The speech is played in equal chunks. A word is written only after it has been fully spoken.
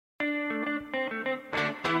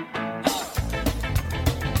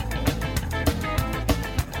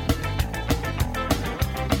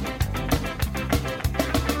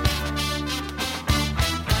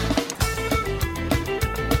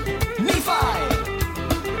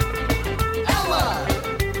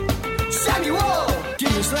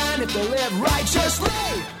people live righteously.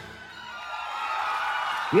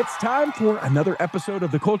 It's time for another episode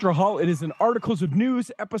of the Cultural Hall. It is an Articles of News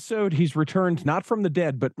episode. He's returned not from the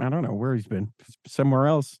dead, but I don't know where he's been. Somewhere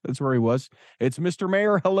else. That's where he was. It's Mr.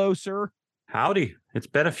 Mayor. Hello, sir. Howdy. It's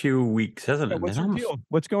been a few weeks, hasn't it? What's your deal?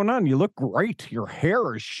 What's going on? You look great. Your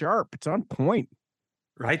hair is sharp. It's on point.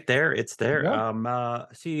 Right there. It's there. Yeah.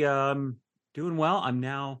 Doing well. I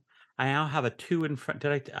now have a 2 in front.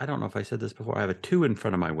 I don't know if I said this before. I have a 2 in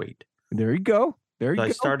front of my weight. There you go. There you go.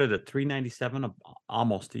 I started at 397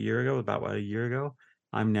 almost a year ago, about a year ago.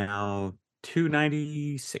 I'm now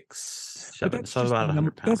 296. So about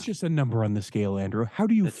 100 pounds. That's just a number on the scale, Andrew. How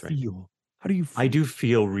do you feel? Right. How do you feel? I do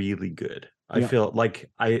feel really good. I feel like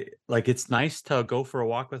it's nice to go for a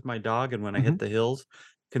walk with my dog, and when I hit the hills,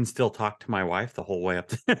 can still talk to my wife the whole way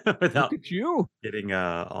up without getting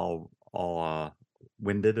all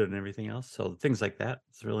winded and everything else. So things like that,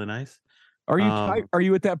 it's really nice. Are you are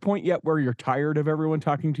you at that point yet where you're tired of everyone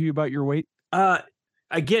talking to you about your weight? I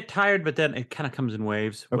get tired, but then it kind of comes in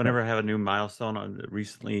waves. Okay. Whenever I have a new milestone, on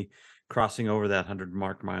recently crossing over that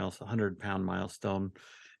 100-pound milestone,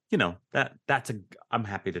 you know, I'm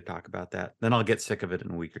happy to talk about that. Then I'll get sick of it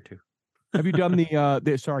in a week or two. Have you done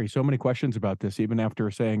sorry, so many questions about this, even after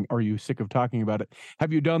saying, are you sick of talking about it?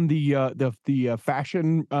 Have you done the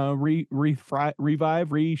fashion a little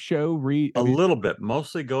bit,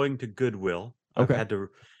 mostly going to Goodwill. Okay. I've had to,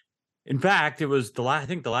 in fact, it was I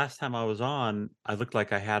think the last time I was on, I looked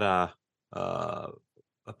like I had a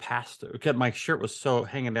pastor. Because my shirt was so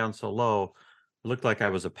hanging down so low, it looked like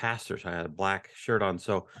I was a pastor. So I had a black shirt on.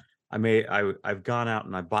 So I've gone out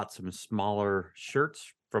and I bought some smaller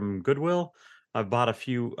shirts from Goodwill. I've bought a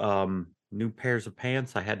few new pairs of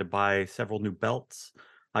pants. I had to buy several new belts.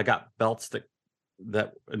 I got belts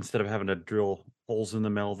that instead of having to drill holes in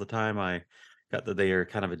them all the time, I got that they are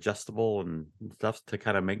kind of adjustable and stuff to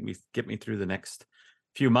kind of get me through the next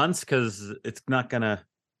few months, because it's gonna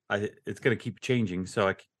keep changing. So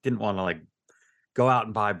I didn't want to go out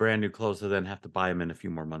and buy brand new clothes and then have to buy them in a few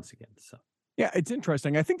more months again. So. Yeah, it's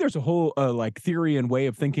interesting. I think there's a whole theory and way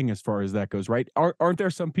of thinking as far as that goes, right? Aren't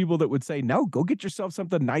there some people that would say, no, go get yourself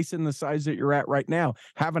something nice in the size that you're at right now,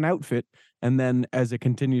 have an outfit, and then as it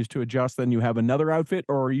continues to adjust, then you have another outfit?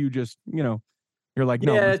 Or are you just, you're like,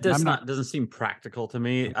 no, yeah, it doesn't seem practical to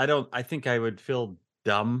me. I think I would feel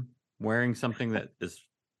dumb wearing something that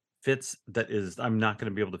I'm not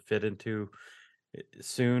going to be able to fit into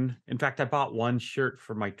soon. In fact, I bought one shirt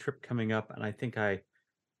for my trip coming up, and I think I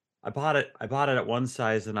bought it at one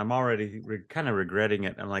size, and I'm already kind of regretting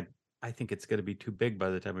it. I'm like, I think it's going to be too big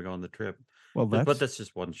by the time we go on the trip. Well, but that's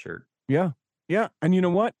just one shirt. Yeah. Yeah. And you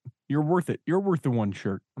know what? You're worth it. You're worth the one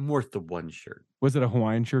shirt. I'm worth the one shirt. Was it a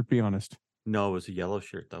Hawaiian shirt? Be honest. No, it was a yellow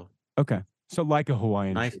shirt though. Okay. So like a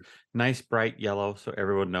Hawaiian shirt. Nice bright yellow. So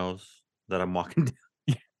everyone knows that I'm walking down.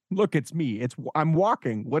 Look, it's me. I'm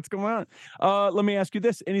walking. What's going on? Let me ask you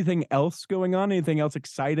this. Anything else going on? Anything else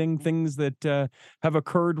exciting? Things that have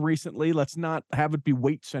occurred recently? Let's not have it be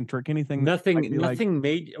weight centric. Anything? Nothing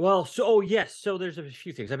major. Well, yes. So there's a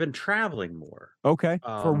few things. I've been traveling more. Okay.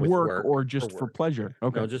 For work or just for pleasure?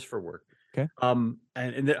 Okay. No, just for work. Okay.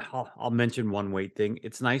 And I'll mention one weight thing.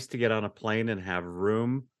 It's nice to get on a plane and have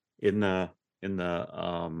room in the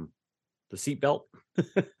seat belt.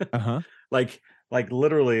 Uh-huh. Like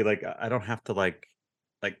literally, I don't have to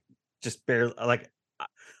just barely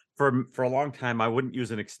for a long time I wouldn't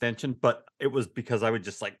use an extension, but it was because I would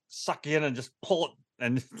just suck in and just pull it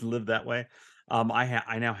and just live that way.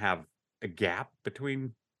 I now have a gap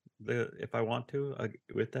between if I want to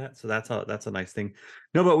with that, so that's a nice thing.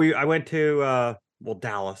 No, but I went to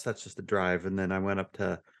Dallas. That's just a drive, and then I went up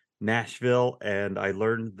to Nashville, and I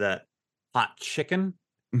learned that hot chicken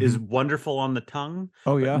is wonderful on the tongue.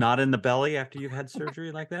 Oh yeah, not in the belly after you've had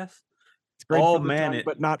surgery like this. It's great for the tongue,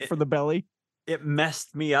 but not for the belly. It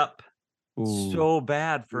messed me up so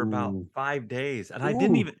bad for about 5 days, and I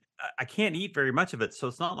can't eat very much of it. So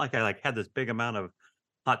it's not like I had this big amount of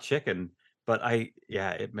hot chicken, but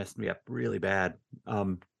it messed me up really bad.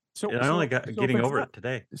 So I only got getting over it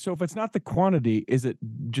today. So if it's not the quantity, is it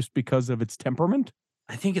just because of its temperament?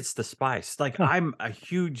 I think it's the spice. I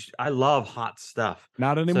love hot stuff.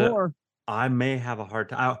 Not anymore. So I may have a hard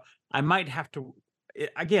time. I might have to,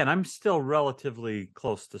 again, I'm still relatively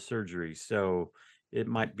close to surgery. So it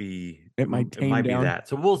might be that.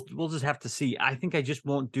 So we'll just have to see. I think I just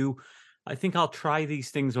won't I think I'll try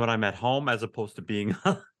these things when I'm at home as opposed to being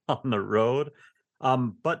on the road.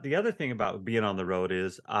 But the other thing about being on the road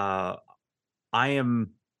is I'm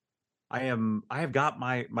I have got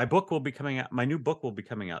my book will be coming out. My new book will be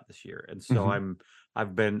coming out this year, and so Mhm.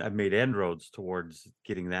 I've made inroads towards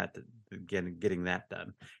getting that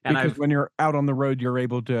done. And Because I've when you're out on the road, you're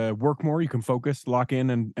able to work more, you can focus, lock in,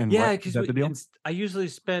 and write. Yeah, Is because that the deal? I usually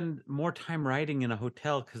spend more time writing in a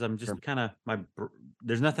hotel because I'm Sure. just kind of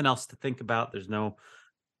there's nothing else to think about. There's no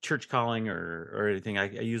church calling or anything. I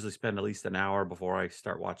usually spend at least an hour before I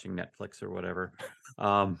start watching Netflix or whatever.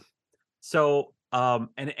 Um,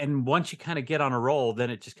 and once you kind of get on a roll, then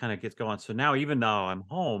it just kind of gets going. So now even though I'm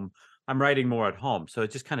home, I'm writing more at home. So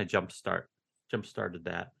it just kind of jump started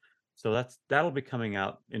that. So that'll be coming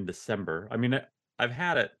out in December. I mean, I've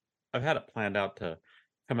had it I've had it planned out to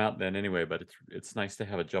come out then anyway, but it's nice to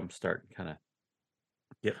have a jump start and kind of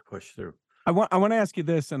get pushed through. I want to ask you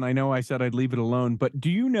this, and I know I said I'd leave it alone, but do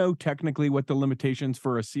you know technically what the limitations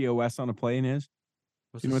for a COS on a plane is?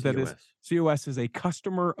 What's Do you a know what that is? COS? COS is a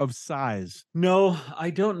customer of size. No, I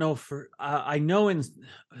don't know for I know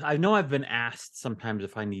I've been asked sometimes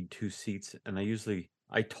if I need 2 seats, and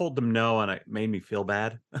I told them no, and it made me feel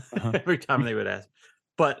bad Uh-huh. every time they would ask.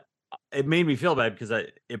 But it made me feel bad because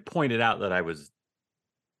it pointed out that I was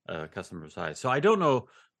a customer size. So I don't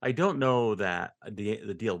know that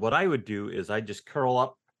the deal. What I would do is I just curl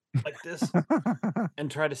up like this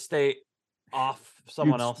and try to stay off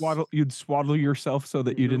someone else. You'd swaddle yourself so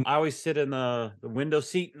that you Mhm. didn't. I always sit in the window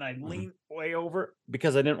seat and I Mhm. lean way over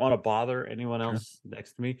because I didn't want to bother anyone Sure. else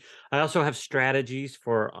next to me. I also have strategies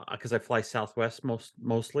for because I fly Southwest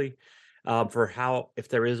mostly for how if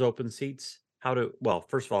there is open seats, how to well,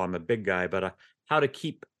 first of all, I'm a big guy, but how to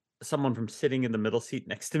keep someone from sitting in the middle seat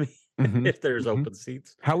next to me Mhm. if there's Mhm. open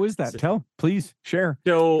seats. How is that? So, Tell, please share.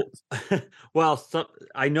 so well,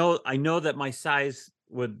 I know that my size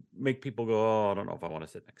would make people go, "Oh, I don't know if I want to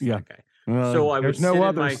sit next to Yeah. that guy." So I would There's no sit in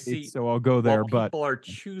other my seats, seat so I'll go while there, but people are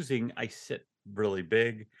choosing. I sit really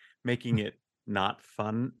big, making it not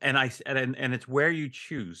fun. And and it's where you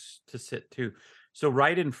choose to sit too. So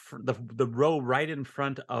right in the row right in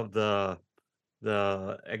front of the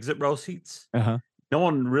exit row seats uh-huh. no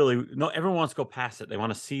one really no everyone wants to go past it. They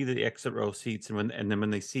wanna see the exit row seats, and then when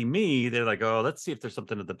they see me, they're like, "Oh, let's see if there's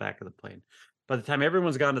something at the back of the plane." By the time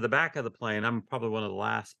everyone's gone to the back of the plane, I'm probably one of the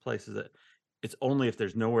last places that it's only if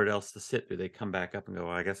there's nowhere else to sit do they come back up and go,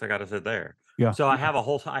 "Well, I guess I gotta sit there." Yeah. So I have a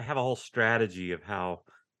whole strategy of how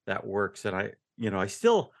that works, and I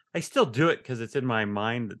still do it because it's in my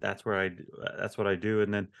mind that that's what I do,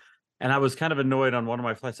 and I was kind of annoyed on one of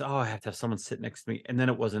my flights, "Oh, I have to have someone sit next to me," and then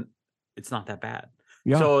it's not that bad.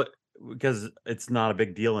 Yeah. So, because it's not a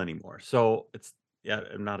big deal anymore. So it's yeah,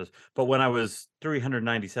 I'm not as but when I was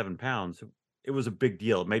 397 pounds, it was a big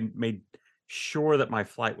deal. It made sure that my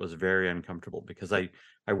flight was very uncomfortable because I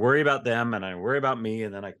worry about them and I worry about me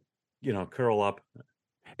and then curl up.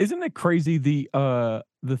 Isn't it crazy the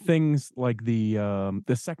things like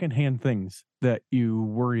the secondhand things that you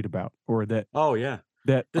worried about or Oh yeah.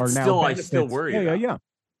 that That are now still I still benefits? worry Yeah, yeah, about. yeah.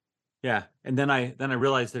 Yeah. And then I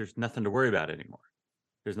realized there's nothing to worry about anymore.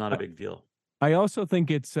 There's not a I big deal. I also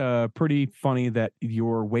think it's, pretty funny that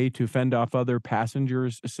your way to fend off other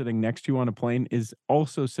passengers sitting next to you on a plane is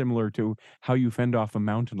also similar to how you fend off a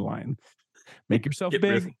mountain lion. Make yourself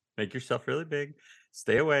big. Make yourself really big.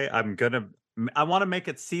 Stay away. I wanna make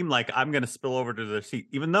it seem like I'm gonna spill over to their seat,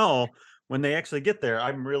 even though when they actually get there,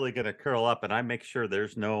 I'm really gonna curl up and I make sure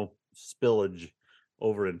there's no spillage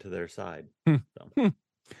over into their side. Hmm. So Hmm.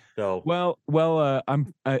 so Well,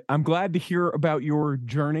 I'm glad to hear about your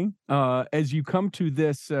journey. As you come to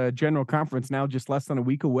this general conference now, just less than a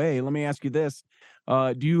week away. Let me ask you this: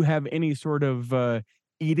 do you have any sort of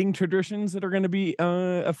eating traditions that are going to be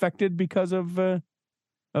affected because of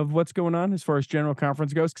what's going on as far as general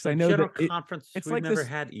conference goes? Because so I know general that conference, it's we've like never this.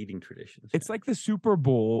 had eating traditions It's here. like the Super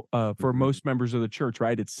Bowl for Mhm. most members of the church,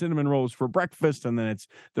 right? It's cinnamon rolls for breakfast, and then it's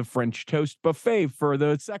the French toast buffet for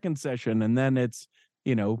the second session, and then it's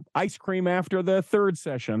ice cream after the third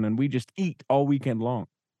session, and we just eat all weekend long.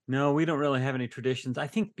 No, we don't really have any traditions. I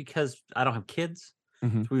think because I don't have kids,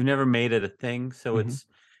 Hmm. so we've never made it a thing. So Hmm.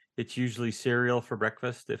 it's usually cereal for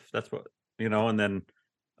breakfast if that's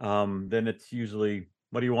and then it's usually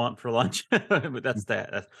what do you want for lunch? But that's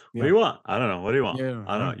that. That's what do Yeah, you want? I don't know. What do you want? yeah,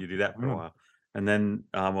 I don't know. You do that I for a know. while. And then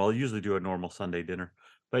I'll usually do a normal Sunday dinner.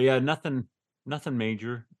 But yeah, nothing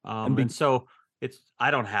major. And And be so it's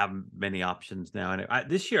I don't have many options now. And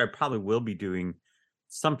this year I probably will be doing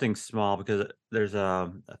something small because there's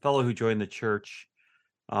a fellow who joined the church,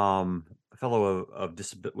 a fellow of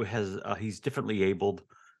has he's differently abled,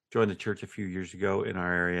 joined the church a few years ago in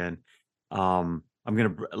our area, and I'm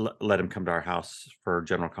gonna let him come to our house for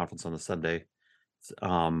general conference on the Sunday. S-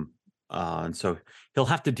 Um, And so he'll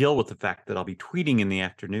have to deal with the fact that I'll be tweeting in the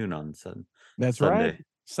afternoon on That's right. Sunday. That's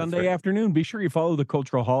Sunday right. afternoon. Be sure you follow the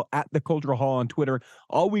Cultural Hall at the Cultural Hall on Twitter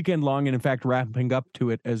all weekend long. And in fact, wrapping up to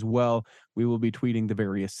it as well, we will be tweeting the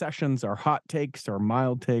various sessions, our hot takes, our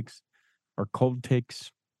mild takes, our cold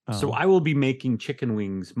takes. So I will be making chicken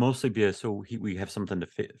wings mostly because we have something to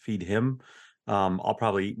feed him. I'll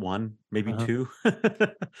probably eat one, maybe Uh-huh. two.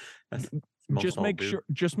 That's most just I'll make do.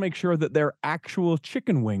 make sure that they're actual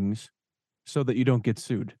chicken wings so that you don't get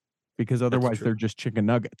sued, because otherwise true. they're just chicken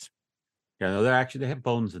nuggets. Yeah, no, they have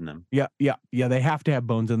bones in them. Yeah. They have to have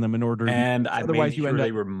bones in them in order. And I Otherwise, made you sure end up.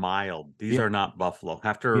 they were mild. These Yeah. are not buffalo.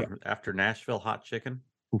 Yeah. After Nashville hot chicken,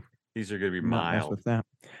 Oof. these are going to be Not mess mild. with that.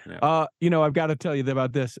 Yeah. I've got to tell you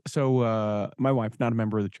about this. So, my wife, not a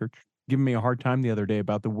member of the church, giving me a hard time the other day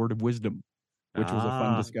about the word of wisdom, which was a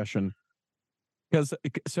fun discussion. Because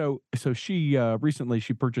so she recently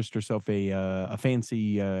she purchased herself a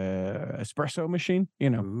fancy espresso machine,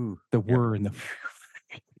 Ooh, the yeah. whir and the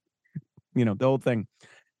the whole thing.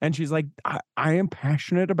 And she's like, I am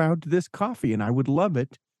passionate about this coffee and I would love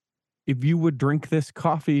it if you would drink this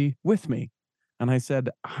coffee with me. And I said,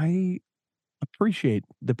 I appreciate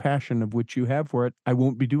the passion of which you have for it. I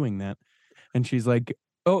won't be doing that. And she's like,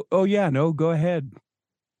 oh yeah, no, go ahead.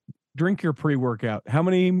 Drink your pre-workout. How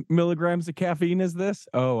many milligrams of caffeine is this?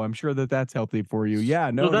 Oh, I'm sure that's healthy for you. Yeah,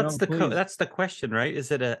 So no, please. that's the question, right? Is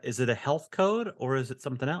it a health code or is it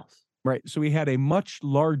something else? Right. So we had a much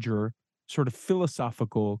larger sort of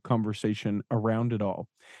philosophical conversation around it all,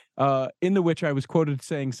 in the which I was quoted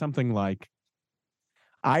saying something like,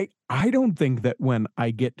 I don't think that when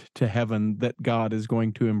I get to heaven that God is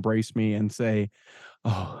going to embrace me and say,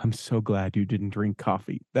 "Oh, I'm so glad you didn't drink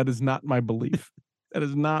coffee." That is not my belief. That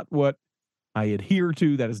is not what I adhere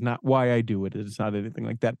to. That is not why I do it. It is not anything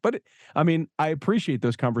like that. But I mean, I appreciate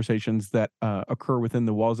those conversations that occur within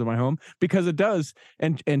the walls of my home, because it does.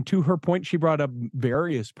 And to her point, she brought up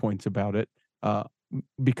various points about it.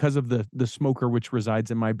 Because of the smoker which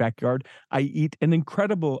resides in my backyard, I eat an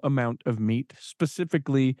incredible amount of meat,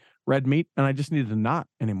 specifically red meat, and I just need to not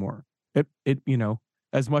anymore.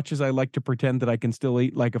 As much as I like to pretend that I can still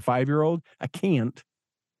eat like a 5-year-old, I can't.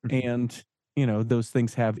 And those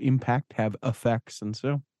things have impact, have effects, and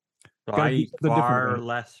so So gotta I do eat the different far way.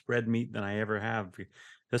 less red meat than I ever have.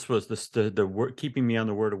 This was the word keeping me on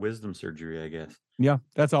the word of wisdom surgery, I guess. Yeah,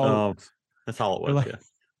 that's all it was. That's all it You're was. like, Yeah.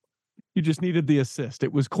 you just needed the assist.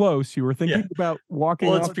 It was close. You were Yeah. thinking about walking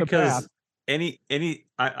Well, it's off the path. because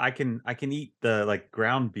I can eat the like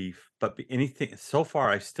ground beef, but anything so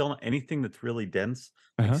far I still anything that's really dense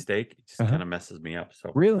like Uh-huh, steak it just uh-huh. kind of messes me up.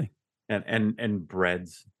 So Really? and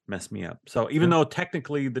breads mess me up. So even Sure. though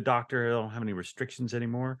technically the doctor don't have any restrictions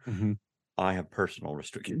anymore, Mhm. I have personal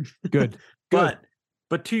restrictions. Good, good.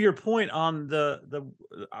 But to your point on the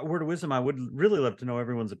word of wisdom, I would really love to know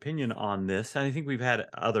everyone's opinion on this. And I think we've had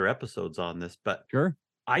other episodes on this, but Sure.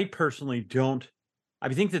 I personally don't. I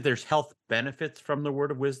think that there's health benefits from the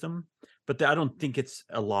word of wisdom, but I don't think it's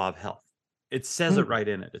a law of health. It says it Mm, right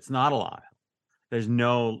in it. It's not a law. There's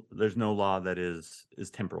no law that is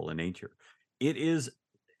temporal in nature. It is,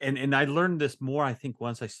 and I learned this more. I think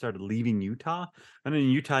once I started leaving Utah. And in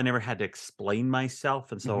Utah, I never had to explain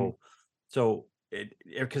myself, and mhm, so it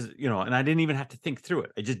because and I didn't even have to think through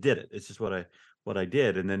it. I just did it. It's just what I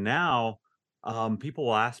did. And then now, people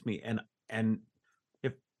will ask me, and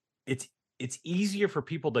if it's it's easier for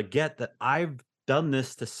people to get that I've done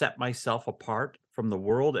this to set myself apart from the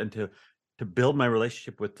world and to build my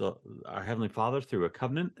relationship with our heavenly Father through a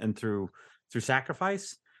covenant and through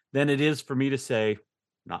sacrifice than it is for me to say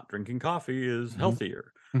not drinking coffee is mhm,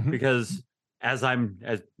 healthier. mhm. Because as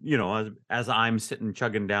I'm sitting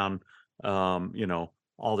chugging down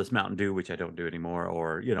all this Mountain Dew, which I don't do anymore,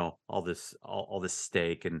 or all this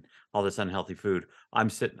steak and all this unhealthy food, I'm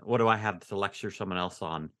sitting. What do I have to lecture someone else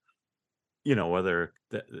on? Whether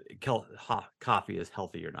coffee is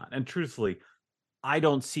healthy or not. And truthfully, I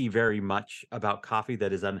don't see very much about coffee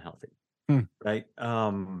that is unhealthy, Mm, right?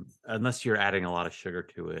 Unless you're adding a lot of sugar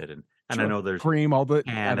to it, and I sure. know there's Cream, all the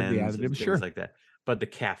tannins and additives. things Sure. like that. But the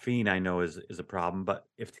caffeine I know is a problem. But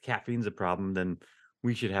if the caffeine's a problem, then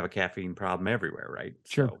we should have a caffeine problem everywhere, right?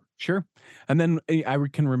 Sure, So sure. And then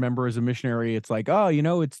can remember as a missionary, it's like, oh,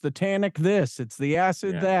 it's the tannic this, it's the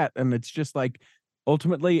acid yeah. that, and it's just like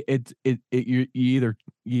ultimately, you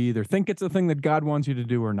either think it's a thing that God wants you to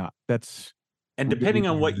do or not. That's And really depending the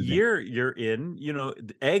on end of what the day. year you're in,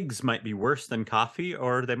 eggs might be worse than coffee,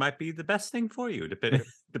 or they might be the best thing for you, depending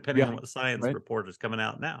Yeah, on what science right. report is coming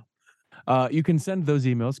out now. You can send those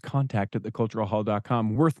emails,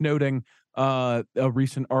 contact@theculturalhall.com. Worth noting, a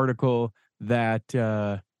recent article that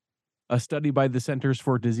A study by the Centers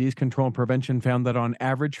for Disease Control and Prevention found that on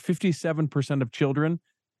average, 57% of children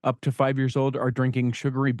up to 5 years old are drinking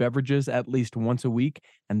sugary beverages at least once a week,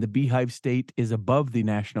 and the Beehive State is above the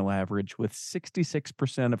national average, with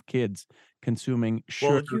 66% of kids consuming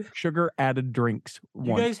Well, sugar added drinks.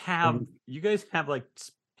 you guys have like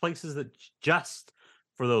places that just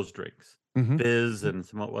for those drinks, Mhm. Fizz and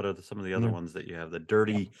what are some of the other Yeah. ones that you have? The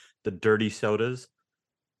dirty sodas.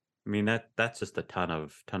 I mean that's just a ton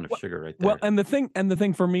of sugar right there. Well, and the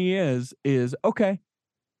thing for me is okay,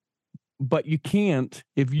 but you can't,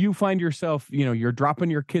 if you find yourself, you're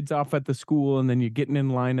dropping your kids off at the school and then you're getting in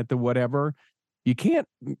line at the whatever, you can't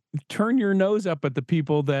turn your nose up at the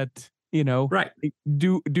people that, Right.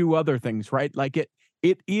 do other things, right? Like it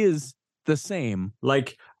is the same.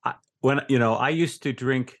 Like when I used to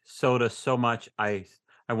drink soda so much, I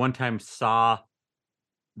one time saw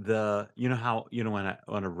how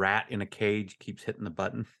when a rat in a cage keeps hitting the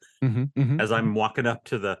button as I'm walking up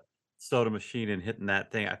to the soda machine and hitting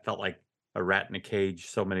that thing, I felt like a rat in a cage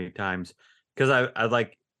so many times because I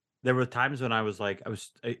like there were times when I was like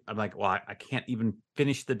I'm like, well, I can't even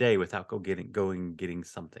finish the day without getting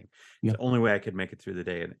something. Yeah. It's the only way I could make it through the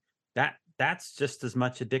day, and that's just as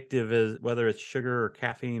much addictive as whether it's sugar or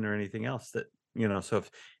caffeine or anything else. That so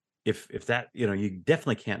if that you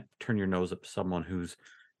definitely can't turn your nose up to someone who's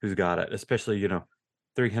got it, especially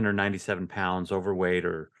 397 pounds overweight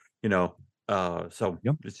or so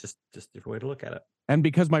Yep. it's just a different way to look at it. And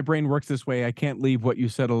because my brain works this way, I can't leave what you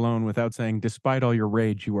said alone without saying, despite all your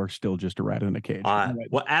rage, you are still just a rat in a cage. Right.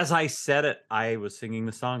 Well, as I said it, I was singing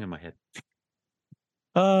the song in my head.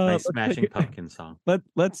 let's Nice take Smashing it- Pumpkin song.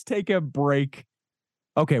 Let's take a break.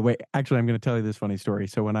 Okay, wait. Actually, I'm going to tell you this funny story.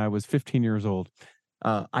 So when I was 15 years old,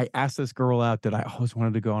 I asked this girl out that I always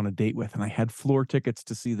wanted to go on a date with, and I had floor tickets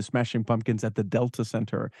to see the Smashing Pumpkins at the Delta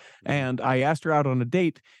Center. And I asked her out on a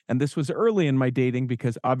date, and this was early in my dating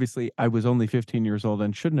because obviously I was only 15 years old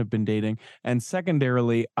and shouldn't have been dating. And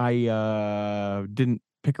secondarily, I didn't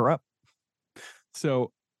pick her up.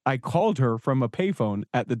 So I called her from a payphone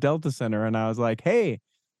at the Delta Center, and I was like, "Hey,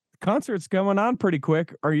 the concert's going on pretty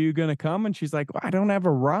quick. Are you going to come?" And she's like, "Well, I don't have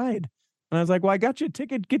a ride." And I was like, "Well, I got you a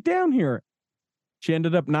ticket. Get down here." She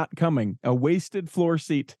ended up not coming, a wasted floor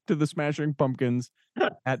seat to the Smashing Pumpkins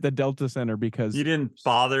at the Delta Center because You didn't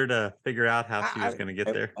bother to figure out how she was going to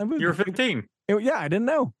get there. You were 15. Yeah, I didn't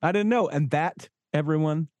know. And that,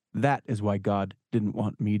 everyone, that is why God didn't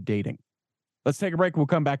want me dating. Let's take a break. We'll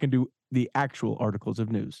come back and do the actual articles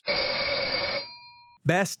of news.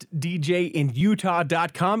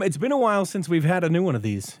 BestDJinUtah.com. It's been a while since we've had a new one of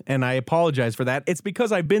these, and I apologize for that. It's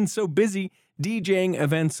because I've been so busy DJing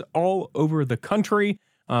events all over the country,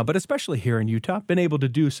 but especially here in Utah. Been able to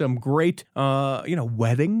do some great,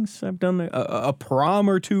 weddings. I've done a prom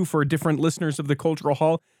or two for different listeners of the Cultural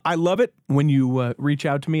Hall. I love it when you reach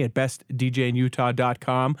out to me at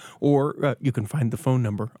bestdjinutah.com, or you can find the phone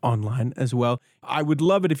number online as well. I would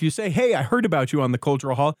love it if you say, "Hey, I heard about you on the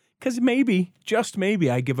Cultural Hall," because maybe, just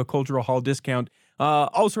maybe, I give a Cultural Hall discount.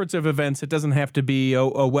 All sorts of events. It doesn't have to be a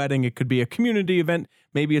wedding. It could be a community event.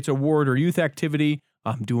 Maybe it's a ward or youth activity.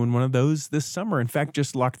 I'm doing one of those this summer. In fact,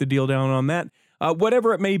 just lock the deal down on that.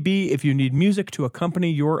 Whatever it may be, if you need music to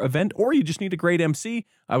accompany your event or you just need a great MC,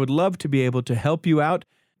 I would love to be able to help you out.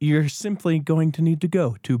 You're simply going to need to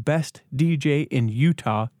go to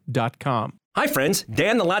bestdjinutah.com. Hi friends,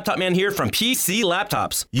 Dan the Laptop Man here from PC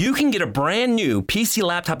Laptops. You can get a brand new PC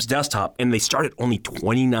Laptops desktop and they start at only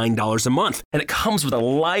 $29 a month. And it comes with a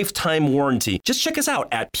lifetime warranty. Just check us out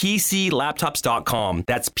at PCLaptops.com.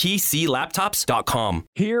 That's PCLaptops.com.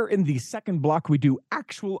 Here in the second block, we do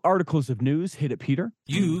actual articles of news. Hit it, Peter.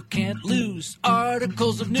 You can't lose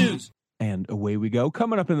articles of news. And away we go.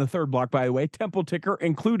 Coming up in the third block, by the way, Temple Ticker,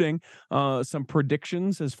 including some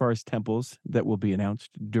predictions as far as temples that will be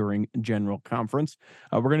announced during General Conference.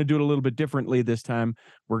 We're going to do it a little bit differently this time.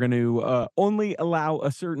 We're going to only allow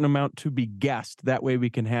a certain amount to be guessed. That way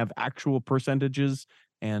we can have actual percentages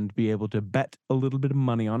and be able to bet a little bit of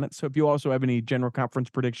money on it. So if you also have any General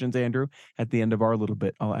Conference predictions, Andrew, at the end of our little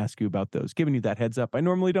bit, I'll ask you about those. Giving you that heads up. I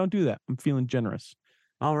normally don't do that. I'm feeling generous.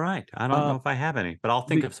 All right. I don't know if I have any, but I'll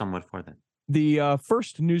think of someone for them. The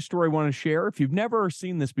first news story I want to share, if you've never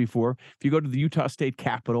seen this before, if you go to the Utah State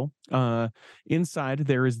Capitol, inside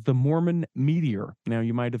there is the Mormon meteor. Now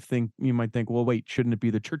you might think, well, wait, shouldn't it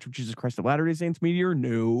be the Church of Jesus Christ of Latter-day Saints meteor?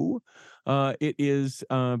 No, it is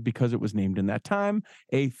because it was named in that time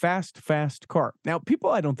a fast car. Now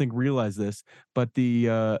people, I don't think realize this, but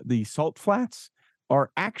the Salt Flats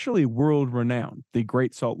are actually world renowned. The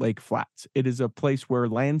Great Salt Lake Flats. It is a place where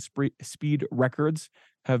land speed records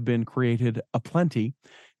have been created aplenty.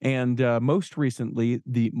 And most recently,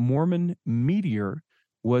 the Mormon Meteor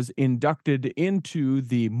was inducted into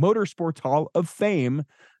the Motorsports Hall of Fame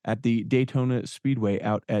at the Daytona Speedway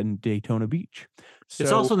out in Daytona Beach. So,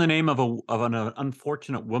 It's also the name of an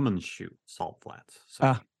unfortunate woman's shoe, Salt Flats.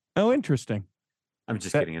 So interesting. I'm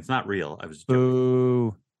just kidding. It's not real. I was joking.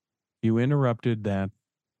 Boo. You interrupted that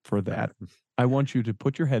for that. I want you to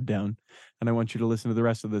put your head down, and I want you to listen to the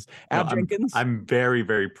rest of this. Ab Jenkins? I'm very,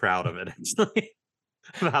 very proud of it, actually,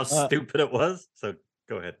 of how stupid it was. So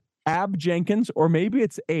go ahead. Ab Jenkins, or maybe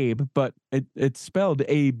it's Abe, but it's spelled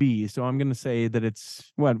A-B, so I'm going to say that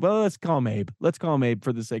it's, well, let's call him Abe. Let's call him Abe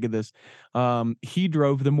for the sake of this. He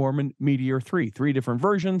drove the Mormon Meteor 3 different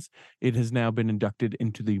versions. It has now been inducted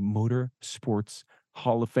into the Motorsports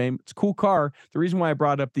Hall of Fame. It's a cool car. The reason why I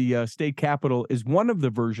brought up the state capitol is one of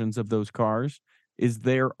the versions of those cars is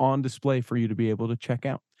there on display for you to be able to check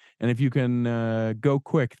out. And if you can go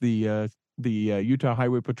quick, the Utah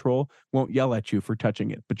Highway Patrol won't yell at you for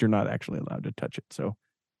touching it, but you're not actually allowed to touch it. So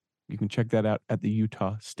you can check that out at the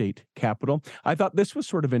Utah State Capitol. I thought this was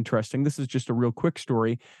sort of interesting. This is just a real quick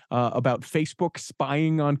story about Facebook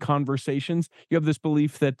spying on conversations. You have this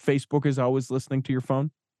belief that Facebook is always listening to your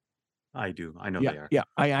phone? I do. I know they are. Yeah,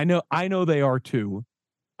 I know they are too.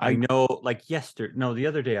 I know, like the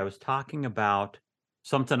other day I was talking about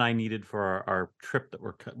something I needed for our trip that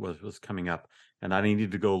was coming up, and I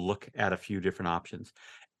needed to go look at a few different options.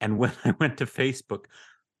 And when I went to Facebook,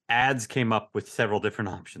 ads came up with several different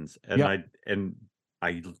options, and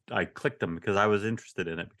I clicked them because I was interested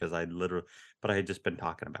in it because but I had just been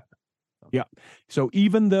talking about it. Yeah. So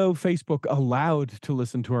even though Facebook allowed to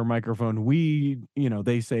listen to our microphone,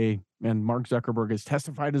 they say, and Mark Zuckerberg has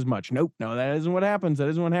testified as much. Nope, no, that isn't what happens. That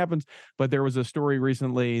isn't what happens. But there was a story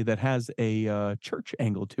recently that has a church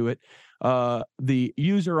angle to it. The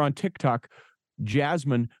user on TikTok,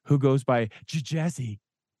 Jasmine, who goes by Jazzy,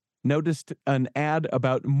 noticed an ad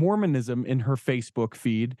about Mormonism in her Facebook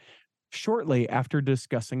feed shortly after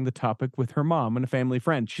discussing the topic with her mom and a family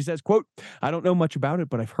friend. She says, quote, "I don't know much about it,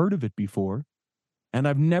 but I've heard of it before. And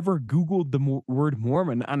I've never Googled the word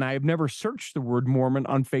Mormon, and I've never searched the word Mormon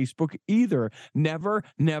on Facebook either. Never,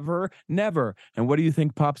 never, never. And what do you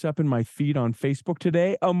think pops up in my feed on Facebook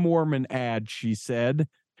today? A Mormon ad," she said.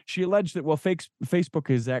 She alleged that while Facebook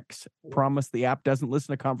execs promise the app doesn't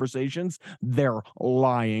listen to conversations, they're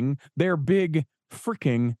lying. They're big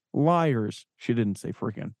freaking liars. She didn't say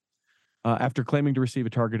freaking. After claiming to receive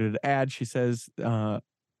a targeted ad, she says,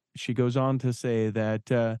 she goes on to say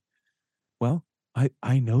that, well,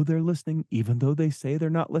 I know they're listening, even though they say they're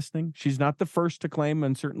not listening. She's not the first to claim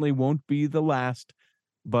and certainly won't be the last.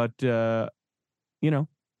 But, I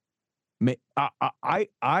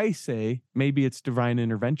say maybe it's divine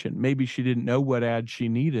intervention. Maybe she didn't know what ad she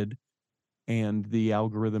needed, and the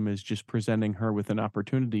algorithm is just presenting her with an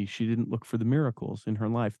opportunity. She didn't look for the miracles in her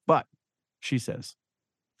life, but she says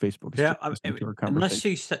Facebook is listening to her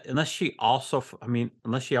conversation. unless she also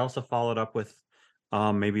followed up with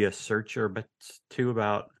maybe a search or but too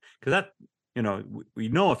about, because that we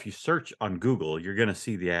know if you search on Google you're going to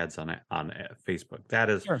see the ads on Facebook. That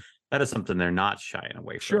is something they're not shying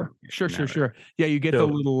away from. Sure. Yeah, you get the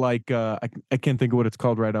little like I can't think of what it's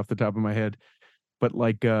called right off the top of my head, but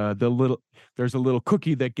like there's a little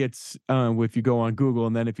cookie that gets if you go on Google,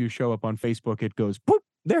 and then if you show up on Facebook it goes boop,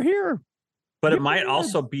 they're here. But it might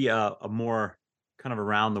also be a more kind of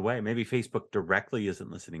around the way. Maybe Facebook directly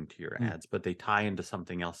isn't listening to your ads, but they tie into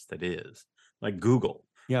something else that is, like Google.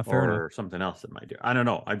 Yeah, fair enough. Or something else that might do. I don't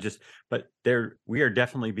know. We are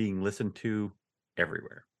definitely being listened to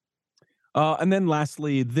everywhere. And then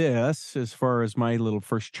lastly, this, as far as my little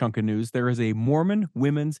first chunk of news, there is a Mormon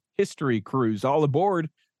Women's History Cruise. All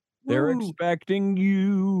aboard. They're expecting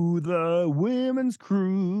you, the women's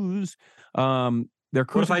cruise.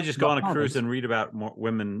 What if I just go on a cruise and read about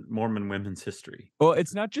Mormon women's history? Well,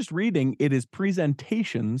 it's not just reading; it is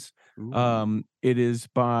presentations. It is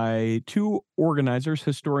by two organizers,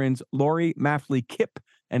 historians Lori Maffley Kipp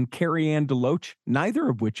and Carrie Ann Deloach, neither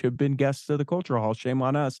of which have been guests of the Cultural Hall. Shame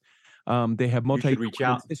on us. They have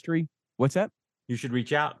multi-women's history. What's that? You should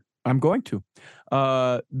reach out. I'm going to.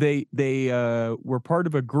 They were part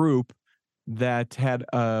of a group that had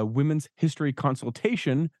a women's history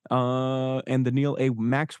consultation and the Neil A.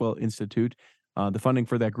 Maxwell Institute. The funding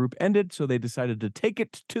for that group ended, so they decided to take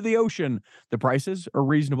it to the ocean. The prices are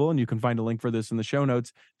reasonable, and you can find a link for this in the show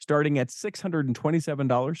notes, starting at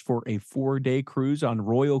 $627 for a 4-day cruise on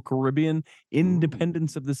Royal Caribbean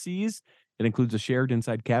Independence of the Seas. It includes a shared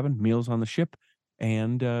inside cabin, meals on the ship,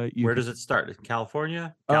 and where does it start? In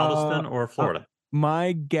California, Galveston, or Florida?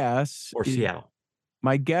 My guess or Seattle.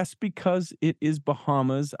 My guess, because it is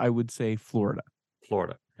Bahamas, I would say Florida.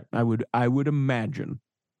 Florida. I would imagine.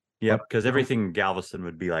 Yep, But because everything in Galveston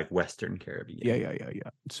would be like Western Caribbean. yeah.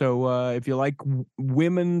 So if you like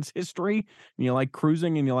women's history and you like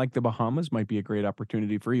cruising and you like the Bahamas, might be a great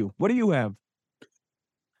opportunity for you. What do you have?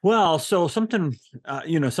 Well, so something,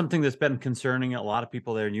 something that's been concerning a lot of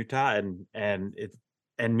people there in Utah,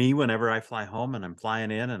 and me whenever I fly home and I'm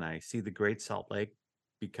flying in and I see the Great Salt Lake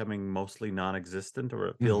becoming mostly non-existent, or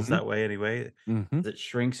it feels Mm-hmm. that way anyway. Mm-hmm. It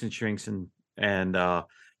shrinks and shrinks, and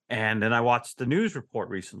then I watched the news report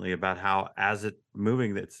recently about how as it's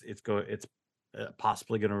moving, it's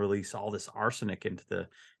possibly going to release all this arsenic into the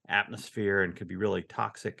atmosphere and could be really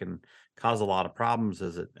toxic and cause a lot of problems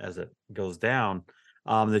as it goes down.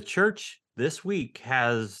 The church this week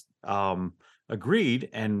has agreed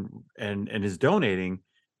and is donating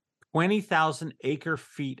 20,000 acre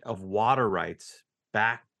feet of water rights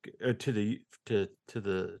back to be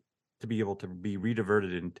able to be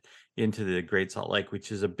rediverted into the Great Salt Lake,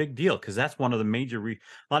 which is a big deal because that's one of the major. A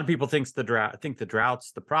lot of people think the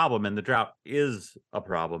drought's the problem, and the drought is a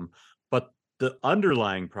problem, but the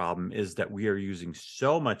underlying problem is that we are using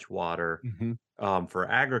so much water for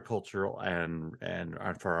agricultural and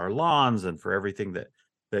for our lawns and for everything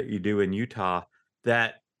that you do in Utah,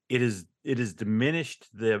 that it is diminished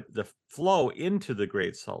the flow into the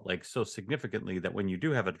Great Salt Lake so significantly that when you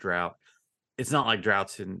do have a drought, it's not like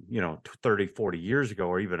droughts in 30, 40 years ago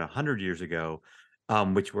or even 100 years ago,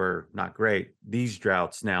 which were not great. These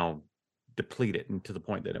droughts now deplete it, and to the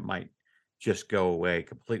point that it might just go away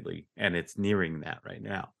completely, and it's nearing that right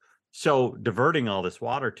now. So diverting all this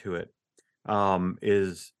water to it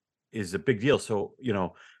is a big deal. So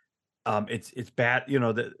it's bad.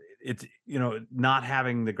 Not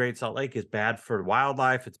having the Great Salt Lake is bad for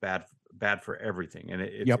wildlife. It's bad for everything, and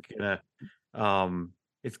it's Yep. gonna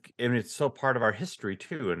it's so part of our history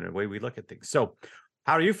too, and the way we look at things. So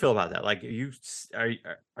how do you feel about that? Like,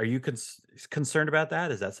 are you concerned about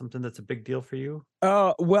that? Is that something that's a big deal for you?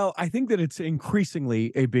 Well, I think that it's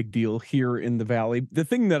increasingly a big deal here in the Valley. The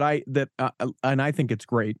thing that and I think it's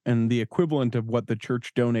great, and the equivalent of what the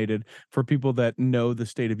church donated for people that know the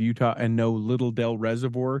state of Utah and know Little Dell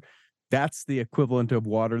Reservoir, that's the equivalent of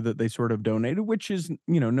water that they sort of donated, which is,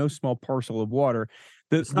 no small parcel of water.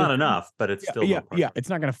 It's not enough, but it's still no yeah. It's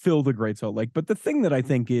not going to fill the Great Salt Lake. But the thing that I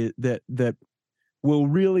think is that will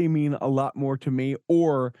really mean a lot more to me,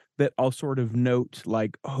 or that I'll sort of note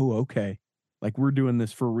like, oh, okay, like we're doing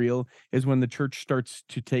this for real, is when the church starts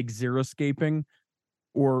to take xeriscaping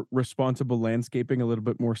or responsible landscaping a little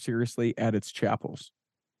bit more seriously at its chapels.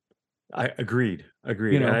 I agreed.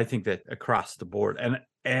 And I think that across the board,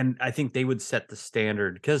 and I think they would set the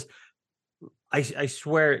standard, because I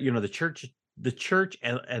swear, the church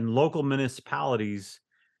and local municipalities,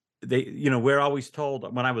 we're always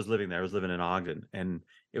told, when I was living there, I was living in Ogden, and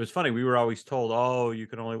it was funny. We were always told, oh, you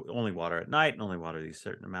can only water at night and only water these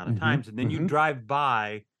certain amount of times. And then you drive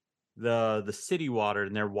by the city water,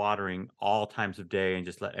 and they're watering all times of day, and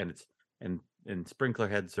and sprinkler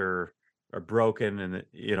heads are broken, and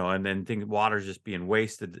and then water's just being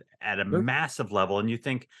wasted at a massive level. And you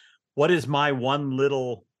think, what is my one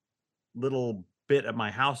little bit at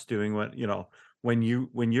my house doing when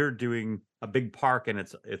you're doing a big park and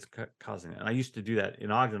it's causing it? And I used to do that in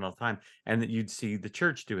Ogden all the time, and that you'd see the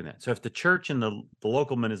church doing that. So if the church and the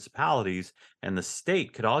local municipalities and the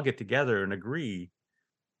state could all get together and agree,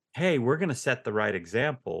 hey, we're going to set the right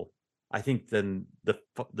example, I think then the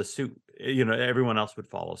suit, everyone else would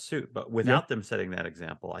follow suit. But without them setting that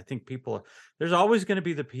example, I think there's always going to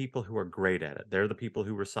be the people who are great at it. They're the people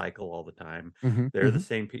who recycle all the time. They're the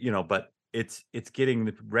same, but it's getting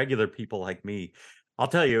the regular people like me. I'll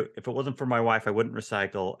tell you, if it wasn't for my wife, I wouldn't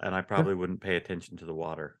recycle, and I probably wouldn't pay attention to the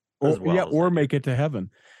water or make it to heaven.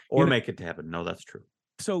 Make it to heaven. No, that's true.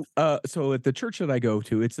 So at the church that I go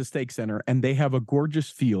to, it's the stake center, and they have a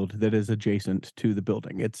gorgeous field that is adjacent to the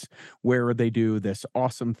building. It's where they do this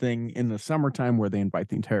awesome thing in the summertime where they invite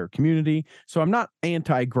the entire community. So I'm not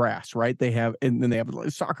anti-grass, right? And then they have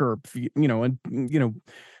soccer, and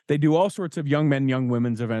they do all sorts of young men, young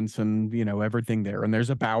women's events, and everything there. And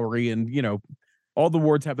there's a Bowery, and all the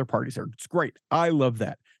wards have their parties there. It's great. I love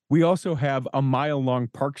that. We also have a mile-long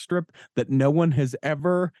park strip that no one has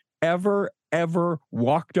ever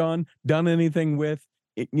walked on, done anything with,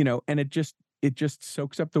 and it just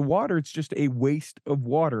soaks up the water. It's just a waste of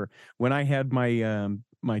water. When I had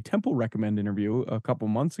my Temple Recommend interview a couple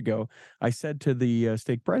months ago, I said to the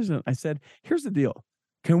stake president, I said, here's the deal.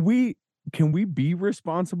 Can we be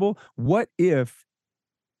responsible? What if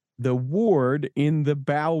the ward in the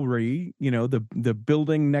Bowery, the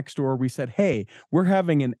building next door, we said, hey, we're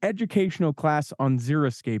having an educational class on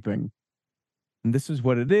xeriscaping. and this is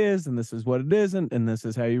what it is, and this is what it isn't, and this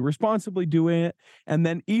is how you responsibly do it. And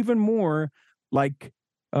then even more, like,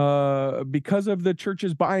 because of the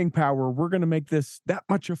church's buying power, we're going to make this that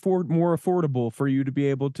much more affordable for you to be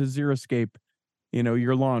able to xeriscape,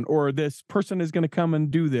 your lawn. Or this person is going to come and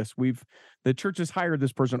do this. The church has hired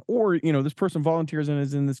this person, or this person volunteers and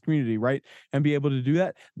is in this community, right? And be able to do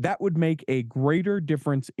that. That would make a greater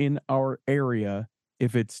difference in our area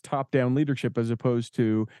if it's top-down leadership, as opposed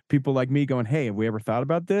to people like me going, hey, have we ever thought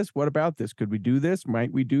about this? What about this? Could we do this?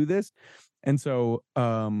 Might we do this? And so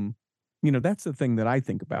that's the thing that I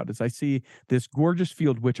think about, is I see this gorgeous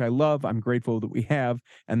field, which I love, I'm grateful that we have,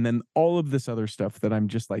 and then all of this other stuff that I'm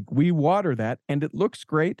just like, we water that and it looks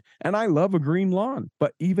great, and I love a green lawn.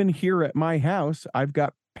 But even here at my house, I've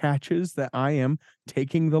got patches that I am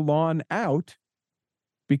taking the lawn out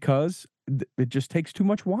because it just takes too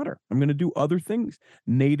much water. I'm going to do other things,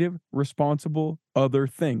 native, responsible, other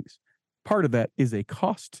things. Part of that is a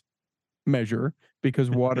cost measure because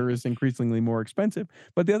water is increasingly more expensive.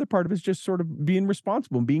 But the other part of it is just sort of being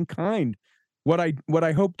responsible and being kind. What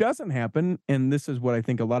I hope doesn't happen, and this is what I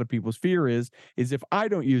think a lot of people's fear is if I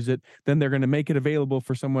don't use it, then they're going to make it available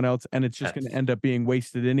for someone else, and it's just going to end up being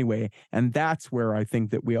wasted anyway. And that's where I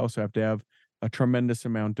think that we also have to have a tremendous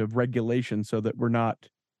amount of regulation so that we're not,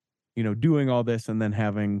 doing all this and then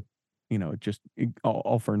having, just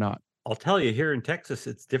all for naught. I'll tell you, here in Texas,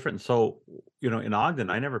 it's different. So, in Ogden,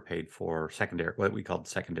 I never paid for what we called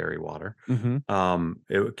secondary water. Mm-hmm.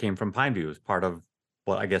 It came from Pineview. It was part of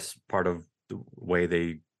the way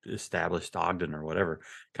they established Ogden or whatever,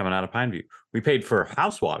 coming out of Pineview. We paid for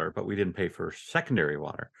house water, but we didn't pay for secondary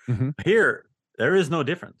water. Mm-hmm. Here, there is no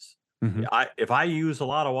difference. Mm-hmm. If I use a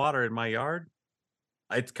lot of water in my yard,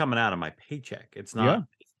 it's coming out of my paycheck. It's not. Yeah.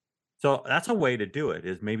 So that's a way to do it,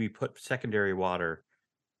 is maybe put secondary water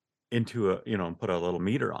into and put a little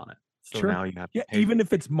meter on it. So Sure. now you have to pay. Even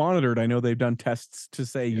if it's monitored, I know they've done tests to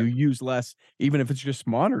say you use less, even if it's just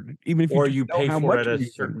monitored, even if you pay for it at a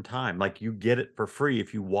certain time, like you get it for free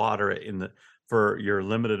if you water it for your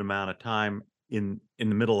limited amount of time in the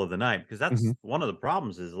middle of the night, because that's one of the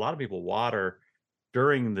problems is a lot of people water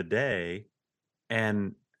during the day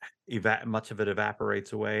and much of it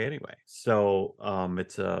evaporates away anyway. So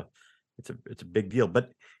it's a big deal,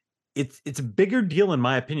 but it's a bigger deal in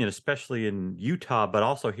my opinion, especially in Utah, but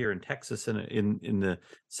also here in Texas and in the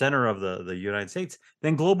center of the United States,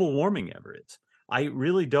 than global warming ever is. I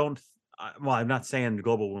really don't. I'm not saying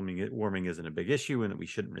global warming isn't a big issue and that we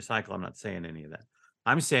shouldn't recycle. I'm not saying any of that.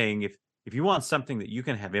 I'm saying if you want something that you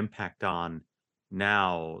can have impact on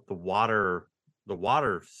now, the water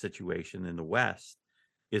situation in the West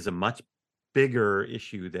is a much bigger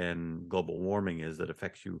issue than global warming is that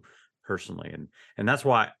affects you personally. And that's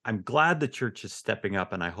why I'm glad the church is stepping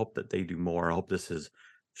up, and I hope that they do more. I hope this is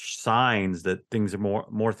signs that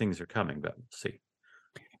more things are coming, but we'll see.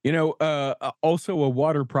 Also a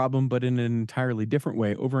water problem, but in an entirely different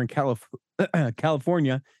way. Over in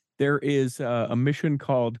California, there is a mission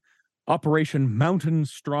called Operation Mountain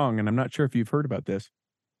Strong, and I'm not sure if you've heard about this.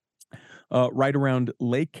 Right around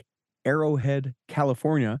Lake Arrowhead,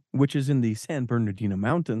 California, which is in the San Bernardino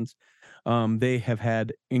Mountains, they have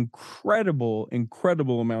had incredible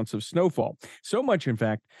amounts of snowfall. So much, in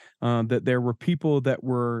fact, that there were people that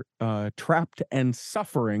were trapped and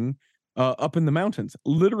suffering up in the mountains,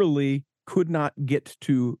 literally could not get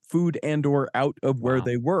to food and or out of where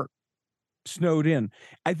they were. Snowed in.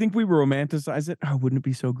 I think we romanticize it. Oh, wouldn't it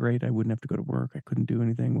be so great? I wouldn't have to go to work. I couldn't do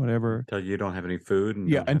anything, whatever. Until you don't have any food.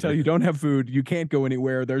 Until you don't have food, you can't go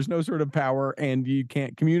anywhere. There's no sort of power and you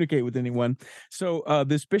can't communicate with anyone. So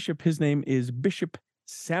this bishop, his name is Bishop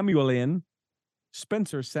Spencer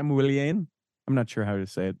Samuelian. I'm not sure how to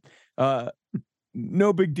say it.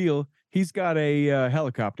 No big deal. He's got a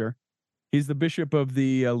helicopter. He's the bishop of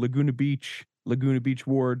the Laguna Beach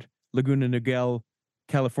Ward, Laguna Niguel,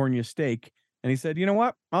 California stake. And he said, you know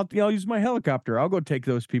what? I'll use my helicopter. I'll go take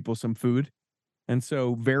those people some food. And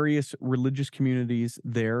so various religious communities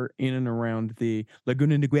there in and around the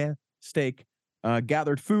Laguna Niguel stake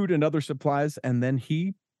gathered food and other supplies. And then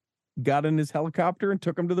he got in his helicopter and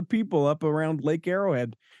took them to the people up around Lake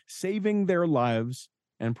Arrowhead, saving their lives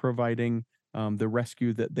and providing the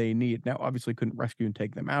rescue that they need. Now, obviously couldn't rescue and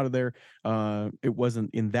take them out of there. It wasn't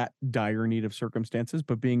in that dire need of circumstances,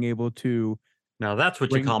 but being able to. Now that's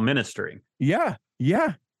what you call ministering. Yeah.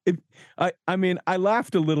 I mean, I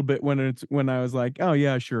laughed a little bit when I was like, oh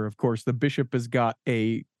yeah, sure, of course, the bishop has got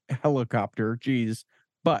a helicopter, geez,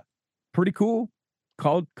 but pretty cool.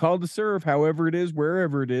 Called to serve, however it is,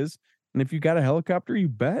 wherever it is, and if you got a helicopter, you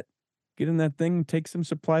bet. Get in that thing, take some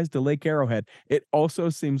supplies to Lake Arrowhead. It also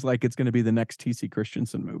seems like it's going to be the next T.C.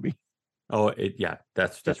 Christensen movie. Yeah,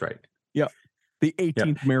 that's right. Yeah. The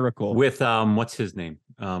 18th miracle. With what's his name?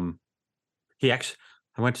 I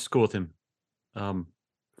went to school with him.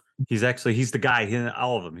 He's the guy in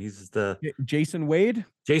all of them. He's the Jason Wade.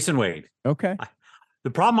 Jason Wade. Okay.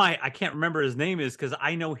 The problem I can't remember his name is because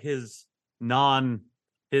I know his name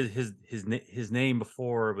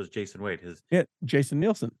before it was Jason Wade. Jason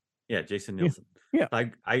Nielsen. Yeah, Jason Nielsen. Yeah.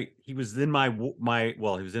 He was in my he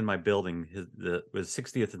was in my building. It was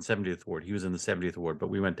 60th and 70th ward. He was in the 70th ward, but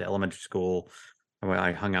we went to elementary school. And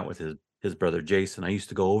I hung out with his brother Jason. I used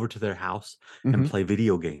to go over to their house and play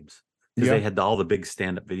video games because they had all the big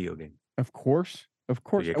stand-up video games. Of course.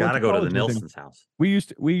 So you got to go to the Nielsen's house. We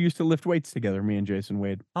used to lift weights together, me and Jason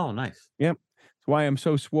Wade. Oh, nice. Yep. That's why I'm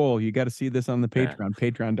so swole. You got to see this on the Patreon,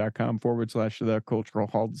 patreon.com/The Cultural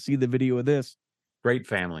Hall to see the video of this. Great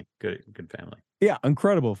family. Good family. Yeah,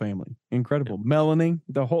 incredible family. Incredible. Yep. Melanie,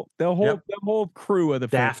 the whole crew of the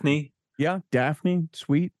Daphne. Family. Yeah, Daphne,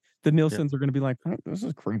 sweet. The Nielsens are going to be like, oh, this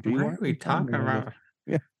is creepy. What are we talking about?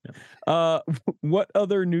 Yeah. What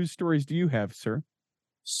other news stories do you have, sir?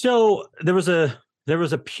 So there was a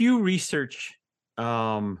Pew Research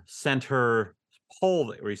Center poll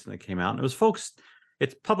that recently came out, and it was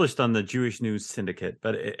it's published on the Jewish News Syndicate,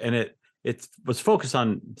 but it was focused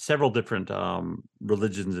on several different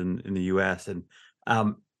religions in the U.S. And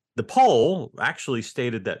the poll actually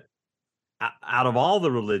stated that out of all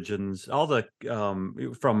the religions, all the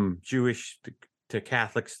from Jewish to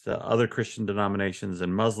Catholics to other Christian denominations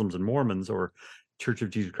and Muslims and Mormons or Church of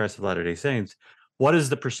Jesus Christ of Latter-day Saints, what is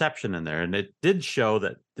the perception in there? And it did show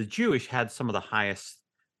that the Jewish had some of the highest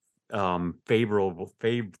favorable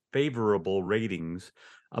ratings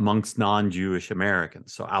amongst non-Jewish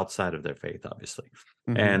Americans, so outside of their faith, obviously.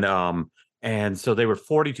 Mm-hmm. And so they were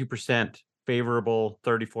 42% favorable,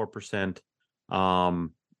 34%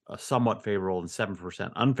 somewhat favorable, and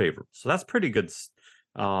 7% unfavorable. So that's pretty good.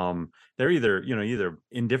 They're either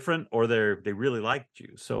indifferent or they really like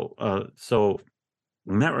Jews. So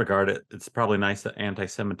in that regard, it's probably nice that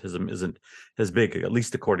anti-Semitism isn't as big, at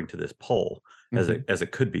least according to this poll, as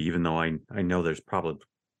it could be, even though I know there's probably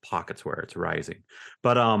pockets where it's rising.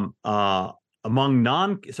 But among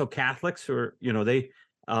Catholics, or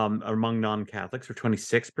among non-Catholics were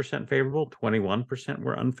 26% favorable, 21%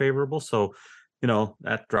 were unfavorable. So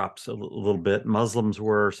that drops a little bit. Muslims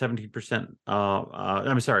were 17%.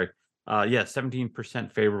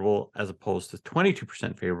 17% favorable as opposed to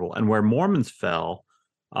 22% favorable. And where Mormons fell,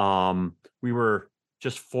 we were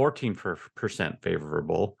just 14%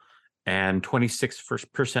 favorable and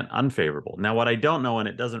 26% unfavorable. Now, what I don't know, and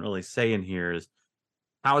it doesn't really say in here, is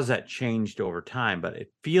how has that changed over time? But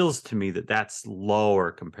it feels to me that that's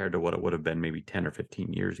lower compared to what it would have been maybe 10 or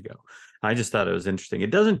 15 years ago. I just thought it was interesting. It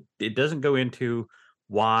doesn't go into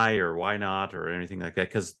why or why not or anything like that,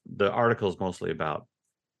 because the article is mostly about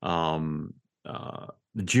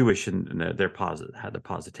the Jewish and their had the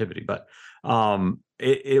positivity. But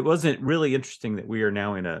it wasn't really interesting that we are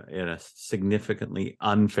now in a significantly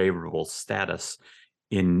unfavorable status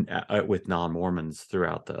with non-Mormons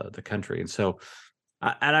throughout the country. And so,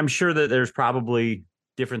 and I'm sure that there's probably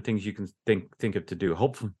different things you can think of to do.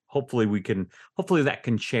 Hopefully that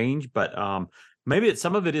can change. But maybe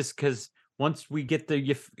some of it is because once we get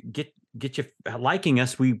you liking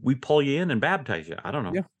us, we pull you in and baptize you. I don't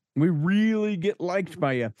know. Yeah. We really get liked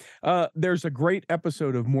by you. There's a great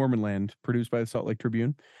episode of Mormonland produced by the Salt Lake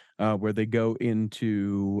Tribune, where they go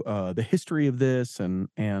into the history of this and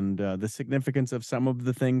the significance of some of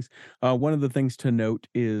the things. One of the things to note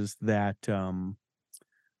is that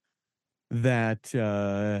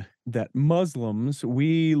Muslims,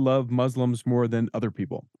 we love Muslims more than other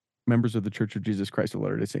people. Members of the Church of Jesus Christ of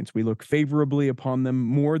Latter-day Saints, we look favorably upon them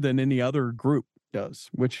more than any other group does,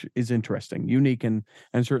 which is interesting, unique, and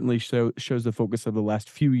certainly shows the focus of the last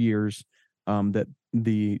few years, that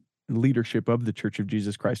the leadership of the Church of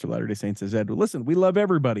Jesus Christ of Latter-day Saints has said, listen, we love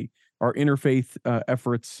everybody. Our interfaith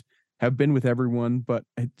efforts have been with everyone, but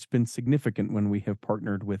it's been significant when we have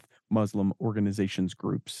partnered with Muslim organizations,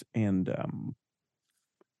 groups, and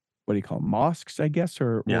what do you call them? Mosques, I guess,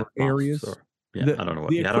 or areas. I don't know.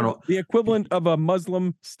 I don't know. The equivalent of a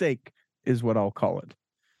Muslim stake is what I'll call it.